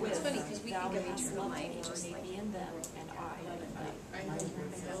wherewith thou hast loved me may be in them, and I in them.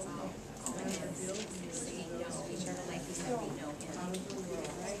 Eternal life is that we know him.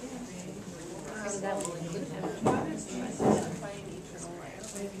 And that will include him.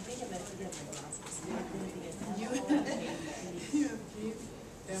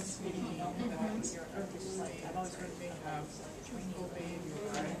 Them speaking about that, I've always heard they have obeyed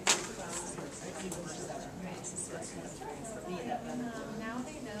your Now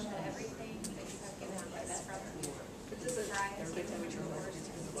they know that everything that you have given me is from you. This is right.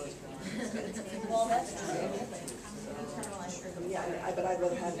 Well, that's true. Yeah, but I'd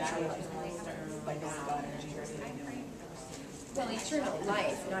rather have eternal life by knowing God and Jesus. Well, eternal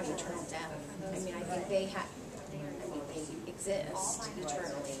life, not eternal death. I mean, I think they exist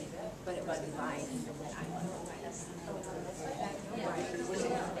eternally, but it wasn't life.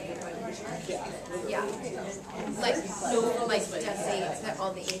 Yeah. Like that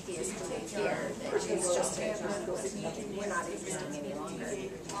all the atheists believe here, that it's just we're not existing any longer.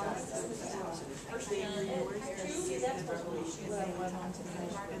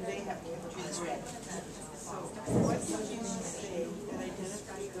 And they have Jesus read. What would you say that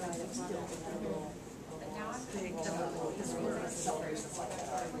identify God as still in the world? Take the word celebrations like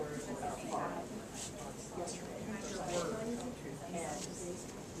our word yesterday.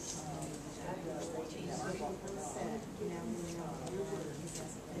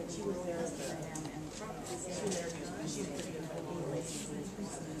 And she was there for him, and she was there because she's pretty good.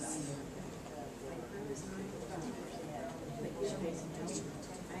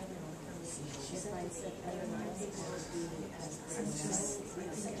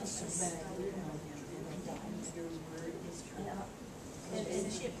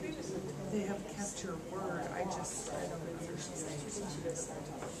 They have kept your word, I don't understand.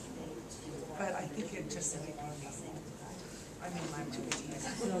 But I think it just might be me. I mean, I'm too easy.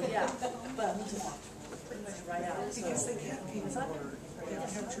 So, yeah, but pretty much right out. Because they can't keep your word, they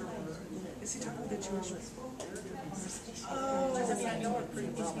have kept your word. Is he talking about the Jewish people? Oh, I mean, I know her pretty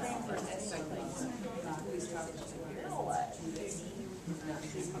well.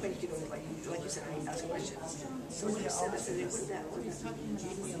 But you know, like you said, I ask questions. So when you said, I said, wouldn't that work? I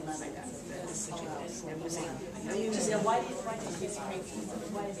mean, just, why do you keep praying?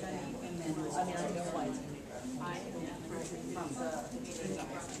 Why is that? And then, I mean, I know why it's from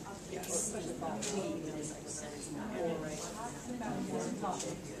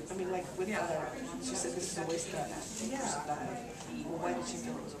I mean, like with she said this is a waste of time. Well, why did she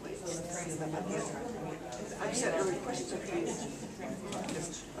feel it was a waste? I said earlier questions are creative.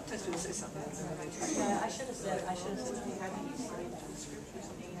 Sometimes people say something. Yeah, I should have said, how do you say that?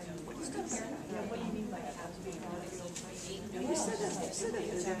 What do you mean by it has to be? You said that, just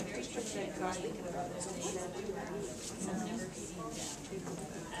thinking about this.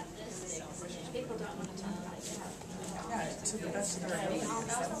 People don't want to talk about it. Yeah, to the best of their ability.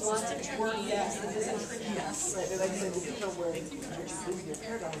 Lots of training. Yes. Like I said, if you know where you're your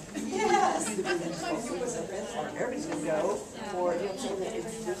paradigm. Yes. Or everybody's gonna go, or, you know, so that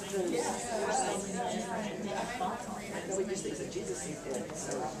it's just, nobody just thinks that Jesus did,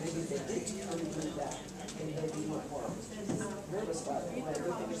 so maybe they did really believe that, and maybe more nervous about it, but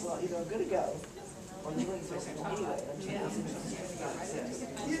they're thinking, well, either I'm gonna go, or they're going to say something anyway, and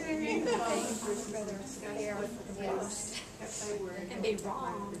And be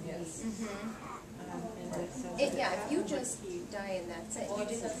wrong. Yeah, if you just die and that's it, you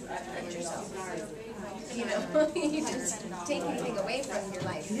just hurt yourself. You know, you just take anything away from your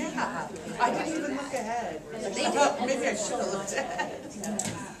life. Yeah, I didn't even look ahead. They did. Maybe I should have looked ahead.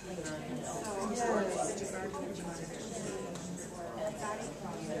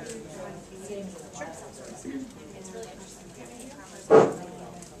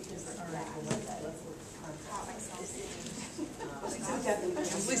 At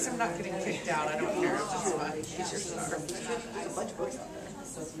least I'm not getting kicked out. I don't care. It's fine. there's a bunch of books out there.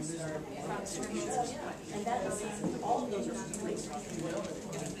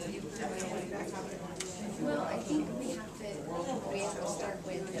 Well, I think we have to start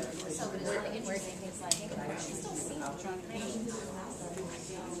with where things like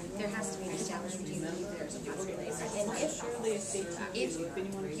there has to be an established view that there's a possibility. And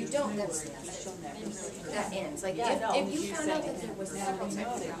if you don't, that ends. Like if you found out that there was several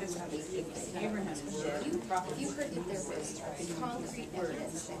types of if you heard that there was concrete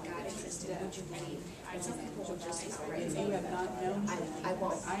evidence that God existed, would you believe? And some people will just say, You have not known. I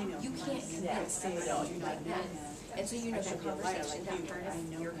won't. I know. You can't convince somebody like that. And so you know that conversation, that part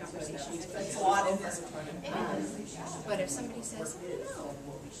of your conversation. It's a lot in this. But if somebody says, no,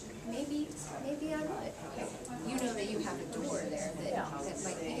 maybe I would, you know that you have a door there that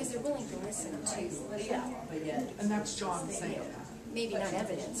might, because they're willing to listen to, And that's John saying that. maybe not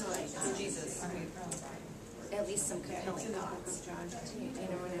evidence, but Jesus. At least some compelling thoughts. You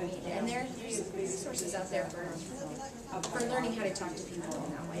know what I mean? And there's resources out there for learning how to talk to people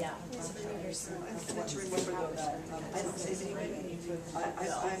in that way. There's some. I want to remember though that I don't say anything. I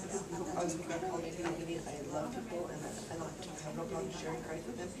was I love people and I have no problem sharing Christ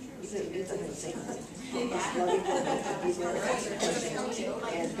with them. Even if it means I haven't said anything. Just loving them and be there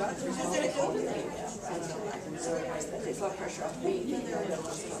and God's responsible for me. And so that takes a lot of pressure off me. You know, I don't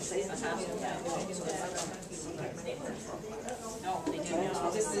say anything. No, they do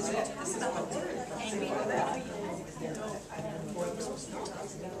not. This is it. This is what we're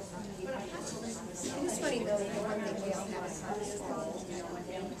It's funny though, the one thing we all have in common is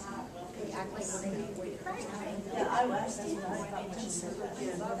we act like we're going to avoid crying. At some point,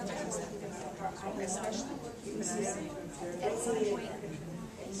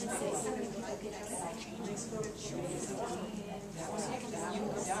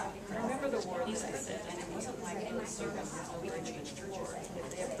 I remember the war he said, and it wasn't like it was service, we could change churches.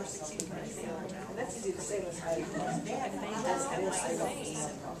 They have persecuted That's easy to say. they had things that like saying,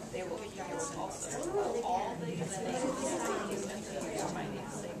 they were also all the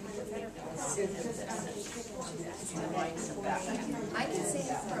I can say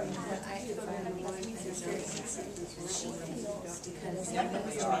that from what I experience. She feels because it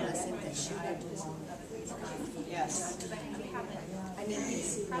means to us that she would. Yes. I mean,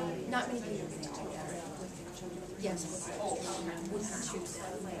 not many people get to do that with their children. Yes, would choose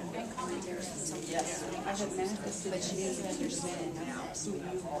that and come there and something. I have manifested but she doesn't understand who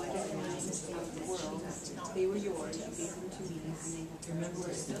you recognize of the world. They were yours, you gave them to me, and they have to remember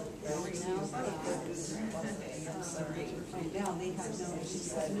it. Now, now they have known, she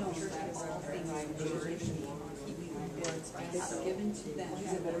said, no, that everything I it's given to them,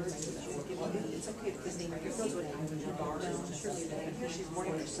 the words that you're giving them. It's okay because they knows what happened to her daughter. Surely they And here she's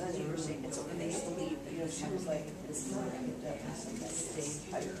mourning her son, and you're saying it's okay. They believe, she was like, it's not a good death.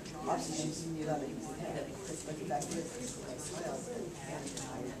 Obviously, she's not even heavy, but the fact is,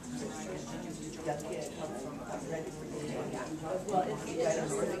 got the kid I'm ready for you. Well, it's a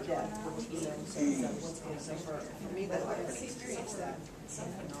horrific death. So for me, that's why I experienced that. It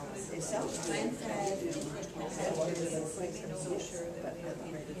sounds good.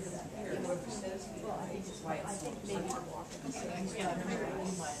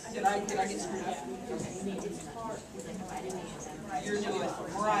 Did I get screwed up? You're doing,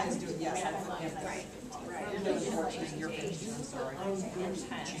 Mariah's doing, yes. Right. You're doing 14, you're 15, I'm sorry. I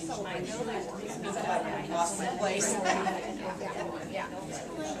know I lost my place. Yeah.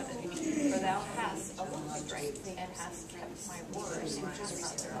 for thou hast a long strength and hast kept my words,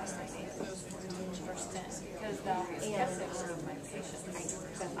 verse 10, because thou hast kept the word of my patience.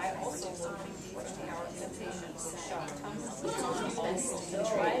 I also will keep watch the hour of temptation, which shall come upon all who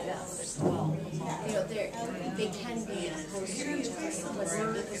try them as well. You know, they can be closer to us,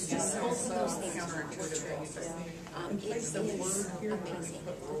 because both of those things are true. It is amazing,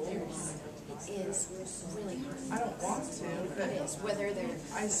 but it is really hard. I don't want to, but It is, whether they're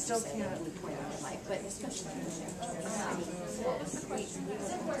I still can't. at any point in their life, but especially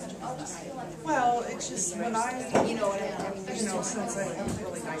Well, it's just when you know what I mean. since I haven't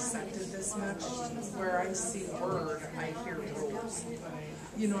really dissected this much, where I see word, I hear rules.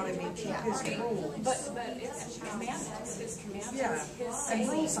 You know what I mean? Keep his rules. But it's commandments, his commandments, Yeah, his and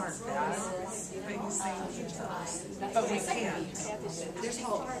rules sayings. aren't bad, but he's saying keep them. But we can't. There's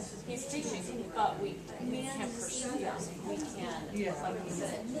hope. He's teaching, but we can't pursue them. We can, Yeah. like he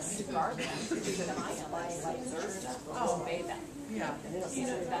said, to guard them, to keep them eye on them, observe them, obey them. Yeah, You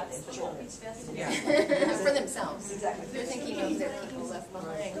know, that's the goal. yeah. For themselves. They're thinking of their people left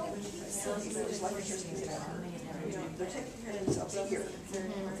behind. They're taking care of themselves here.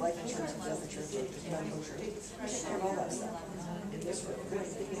 Life insurance, death insurance, medical insurance, and all that stuff. And this one, we're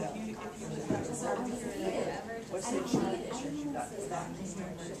thinking about what's the insurance you got for that? What's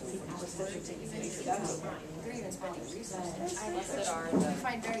the insurance for that? They're even spending resources. Blessed are I the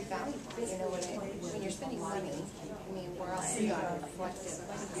find very valuable, you know, when you're spending money, I mean, we're all reflective of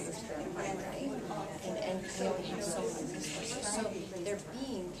how you're spending money, right? And they only have so many resources, so they're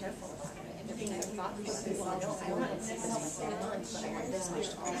being careful about it. They're being thoughtful. Well, I don't want this much per month, but I want this much.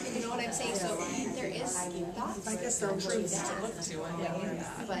 You know what I'm saying? So there is thought. I guess there are truths to look to in that.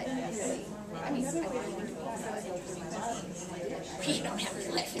 But really, I mean, I think we do all that. We don't have any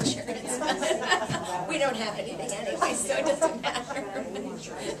life insurance. We don't have anything anyway, so it doesn't matter.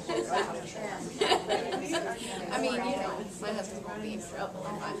 I mean, you know, my husband won't be in trouble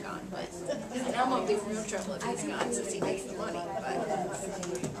if I'm gone, but, and I won't be in real trouble if he's gone since he makes the money, but.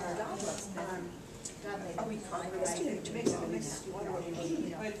 Are we conquerors to make it makes you wonder what we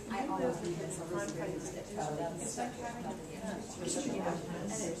need?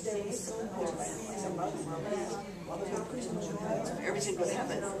 Everything going to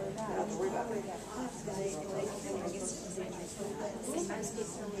happen. You don't have to worry about it.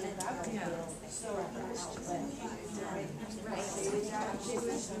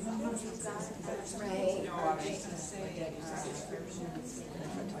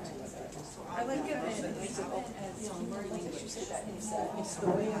 I like it when it makes it open. You said that, you said, it's the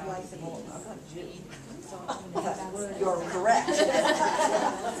way of life and all. I'm not Jew. You're correct.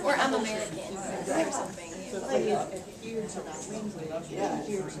 Or I'm American, or something.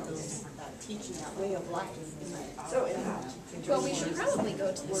 Teaching that way of life. So anyhow. Well, we should probably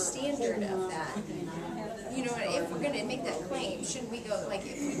go to the standard of that. You know, if we're gonna make that claim, shouldn't we go, like,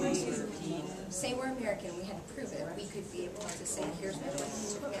 if we were to say we're American, we had to prove it, we could be able to say, here's my birth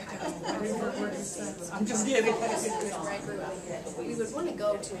certificate. I'm just kidding. We would wanna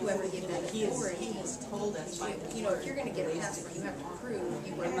go to whoever gave that authority. You know, if you're gonna get a passport, you have to prove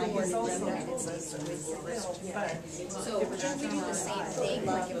you were born in the United States with your birth certificate. So shouldn't we do the same thing,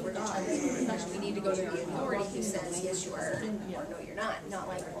 like if we're determining, we need to go to the authority who says, yes, you are, or no, you're not, not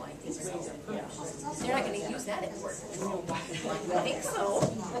like, well, I think so. They're not gonna use that in court. I think so.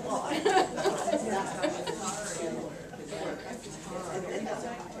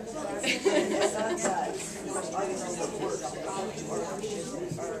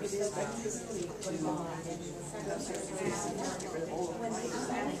 their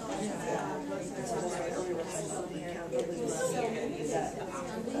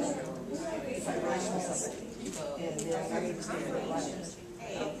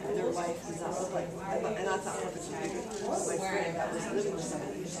wife does not look like, and I thought, my friend that was living with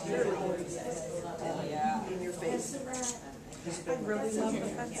somebody who's really in your face. I really love the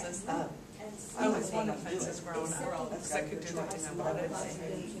fences. I always wanted fences growing up, because I could do anything I wanted,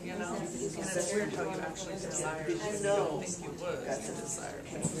 you know? And it's weird how you actually desire, you don't think you would, you desire. Of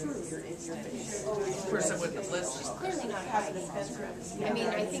course, I wouldn't have listened. Clearly not hiding. I mean,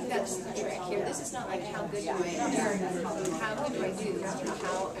 I think that's the trick here. This is not like how good do I am, how good do I do,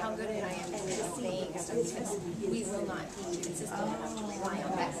 how good am I am saying stuff, because we will not be consistent enough to rely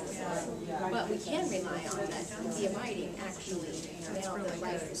on that. But we can rely on that the abiding actually, now that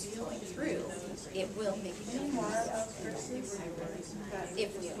life is going through, it will make a difference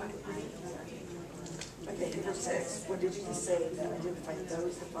if we abide. Okay, number 6, what did you just say that identified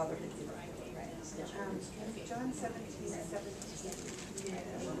those the Father had given? John 17:17.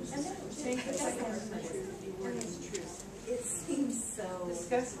 It seems so.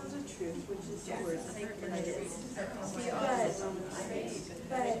 Discuss the truth, which is the word.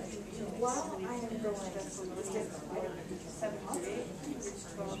 But while I am going, I'm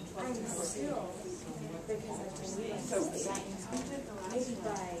still, because I believe, maybe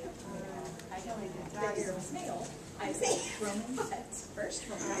by dagger of snail, I say Roman first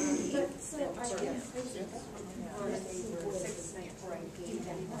one. But so I guess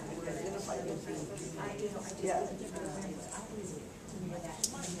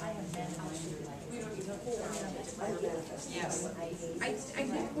Yes. I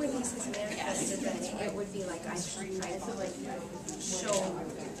think when he says manifested, then it would be like I show.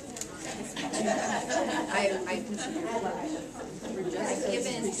 I've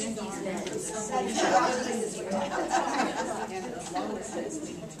given these men.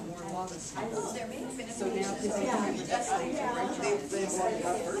 So now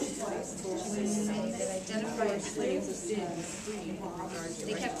his slaves of sin,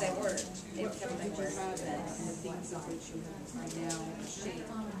 They kept their word. They kept their word. and the things of which you are now ashamed.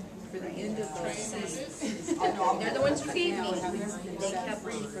 For the end of those seasons. They're the ones who gave me. They Set kept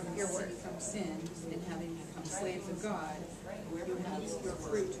free your word. from sin and having become slaves of God, you have your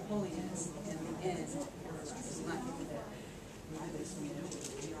fruit to holiness, and the end is life.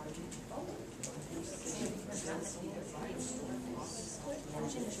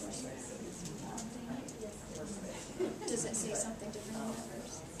 Does it say something different in that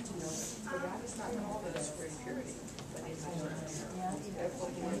verse?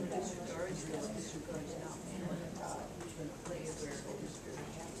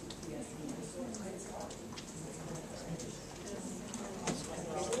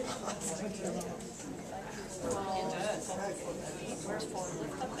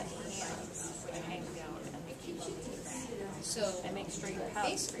 So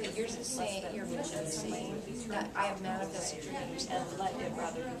basically, you're just saying, you're saying that I have manifested your names And let it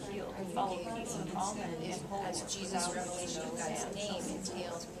rather be healed. Follow peace with all men in as wholeness. Jesus' revelation of God's name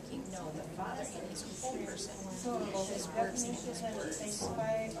entails making known the Father in His whole person, both His works and His words.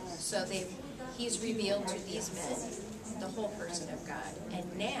 So He's revealed to these men the whole person of God,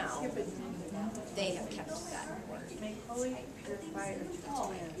 and now they have kept that word.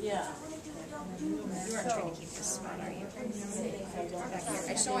 Yeah. You aren't trying to keep this spot, are you? Back here. I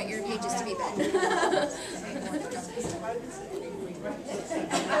just don't want your pages to be bent.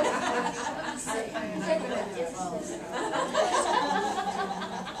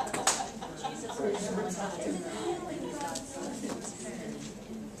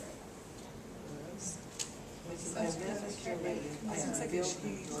 Since I guess for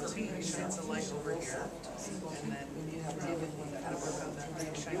me, he shines a light over here, and then David had to work on that, he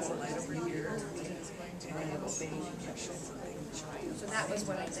shines a light over here, and obeying shines a light. So that was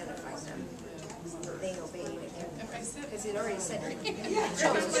what identified them. They obeyed it. Because it already said, it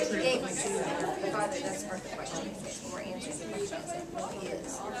shows what he gave to the Father. That's part of the question. We're answering the question as it really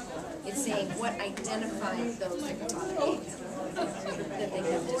is. It's saying what identified those that the Father gave him. That they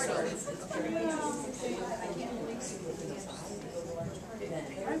kept his word.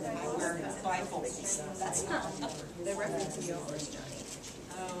 That's not the reference is yours, Johnny.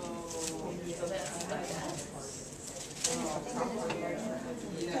 So that's like that.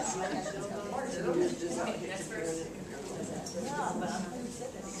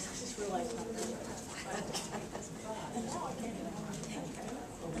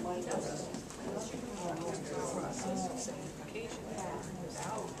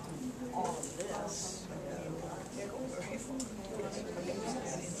 All of this.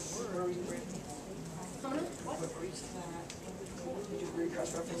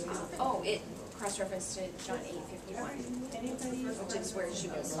 cross-reference to John 8:51, which is where she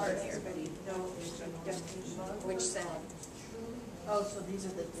goes earlier, which said, Oh, so these are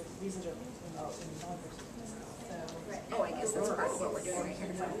the, oh, I guess that's part of what we're doing right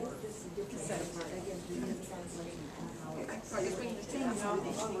here.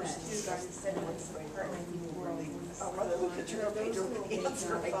 Oh, mother, look at your page over the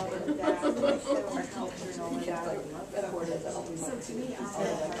answer right there. So to me,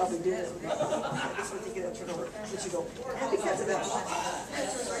 I'll probably do it. I just want to get that turn over, but you go, and because of that.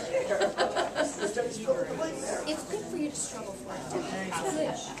 It's good for you to struggle for it.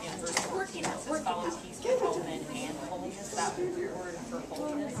 Work it out, work it out. Fulfillment and holiness, that word for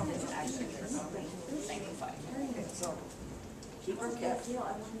holiness is actually sanctified. So, keep her kept,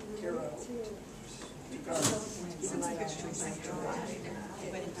 Tara.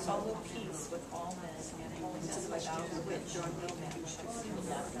 But follow peace with all men and holiness without which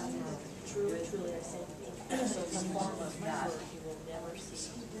truly I say, so the form of that you will never see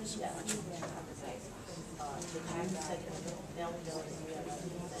death. The Jews said they'll know you have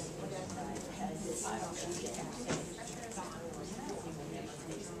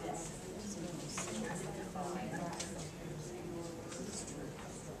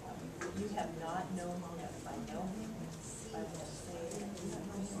you have not known him. If I know him, I will say that you have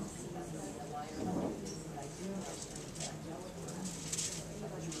not seen a liar, but I do know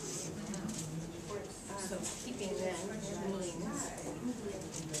So keeping them means,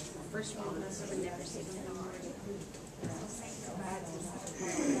 first of all, would never say no.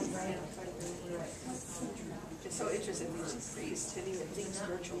 It's so interesting, these priests didn't even think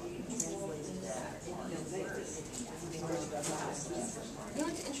spiritually translated that. You know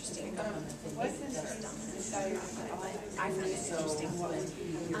what's interesting? I found it interesting. I was thinking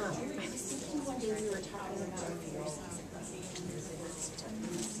one day we were talking about fears.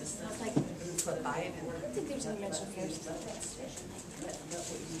 I was like, I don't think there's any mention of fears.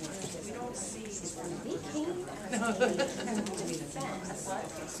 We don't see. They came to be defense.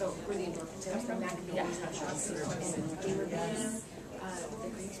 So were the interpreters, the Maccabees, they were being, the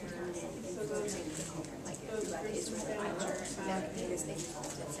Greeks were coming in and voting the culprit, like throughout the Israelites or Maccabees, they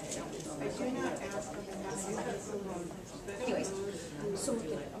called it, said, anyways, so the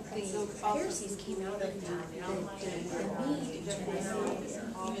Pharisees came out of the need to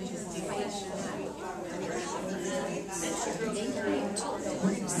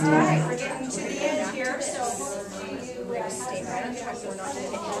All right, we're getting to the end here, so we're going to stay right on track. We're not going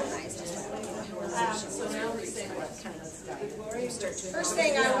to get organized. So now we say what kind of first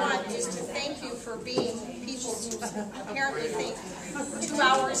thing I want is to thank you for being people who apparently think 2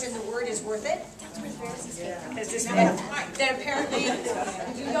 hours in the Word is worth it. That apparently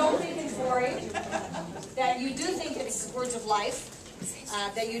you don't think it's boring, that you do think it's words of life,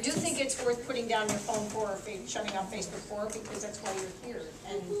 that you do think it's worth putting down your phone for or shutting off Facebook for, because that's why you're here.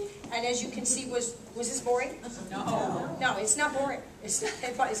 And as you can see, was this boring? No. No, it's not boring. It's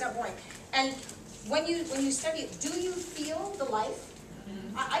not boring. And when you study it, do you feel the life?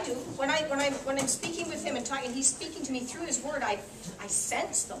 I do. When I'm speaking with him and talking, he's speaking to me through his word. I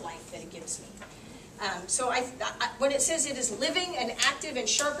sense the life that it gives me. So when it says it is living and active and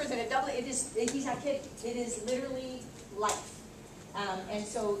sharper than a double, he's not kidding. It is literally life. And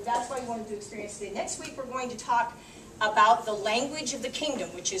so that's why we wanted to experience today. Next week we're going to talk about the language of the kingdom,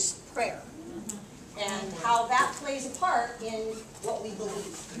 which is prayer, and how that plays a part in what we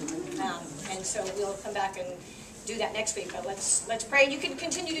believe. And so we'll come back and do that next week. But let's pray. You can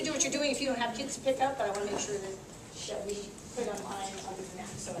continue to do what you're doing if you don't have kids to pick up, but I want to make sure that we put on line other than that.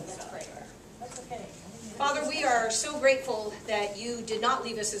 So let's pray. That's okay. Father, we are so grateful that you did not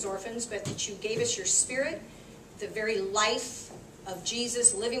leave us as orphans, but that you gave us your Spirit, the very life of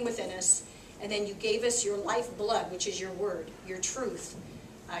Jesus living within us, and then you gave us your lifeblood, which is your word, your truth,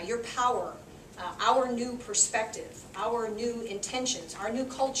 your power, our new perspective, our new intentions, our new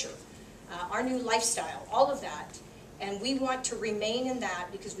culture, our new lifestyle, all of that. And we want to remain in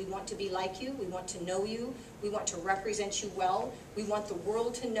that because we want to be like you, we want to know you, we want to represent you well, we want the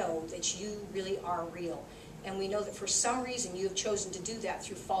world to know that you really are real. And we know that for some reason you have chosen to do that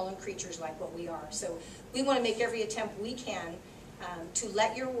through fallen creatures like what we are. So we want to make every attempt we can to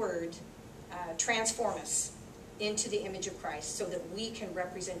let your word transform us into the image of Christ so that we can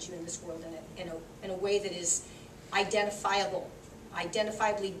represent you in this world in a way that is identifiable,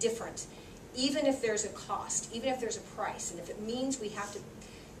 identifiably different, even if there's a cost, even if there's a price, and if it means we have to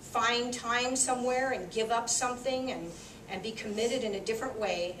find time somewhere and give up something and be committed in a different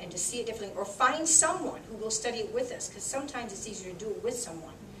way and to see it differently, or find someone who will study it with us, because sometimes it's easier to do it with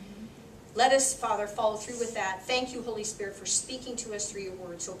someone. Let us, Father, follow through with that. Thank you, Holy Spirit, for speaking to us through your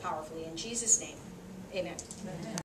word so powerfully. In Jesus' name, amen.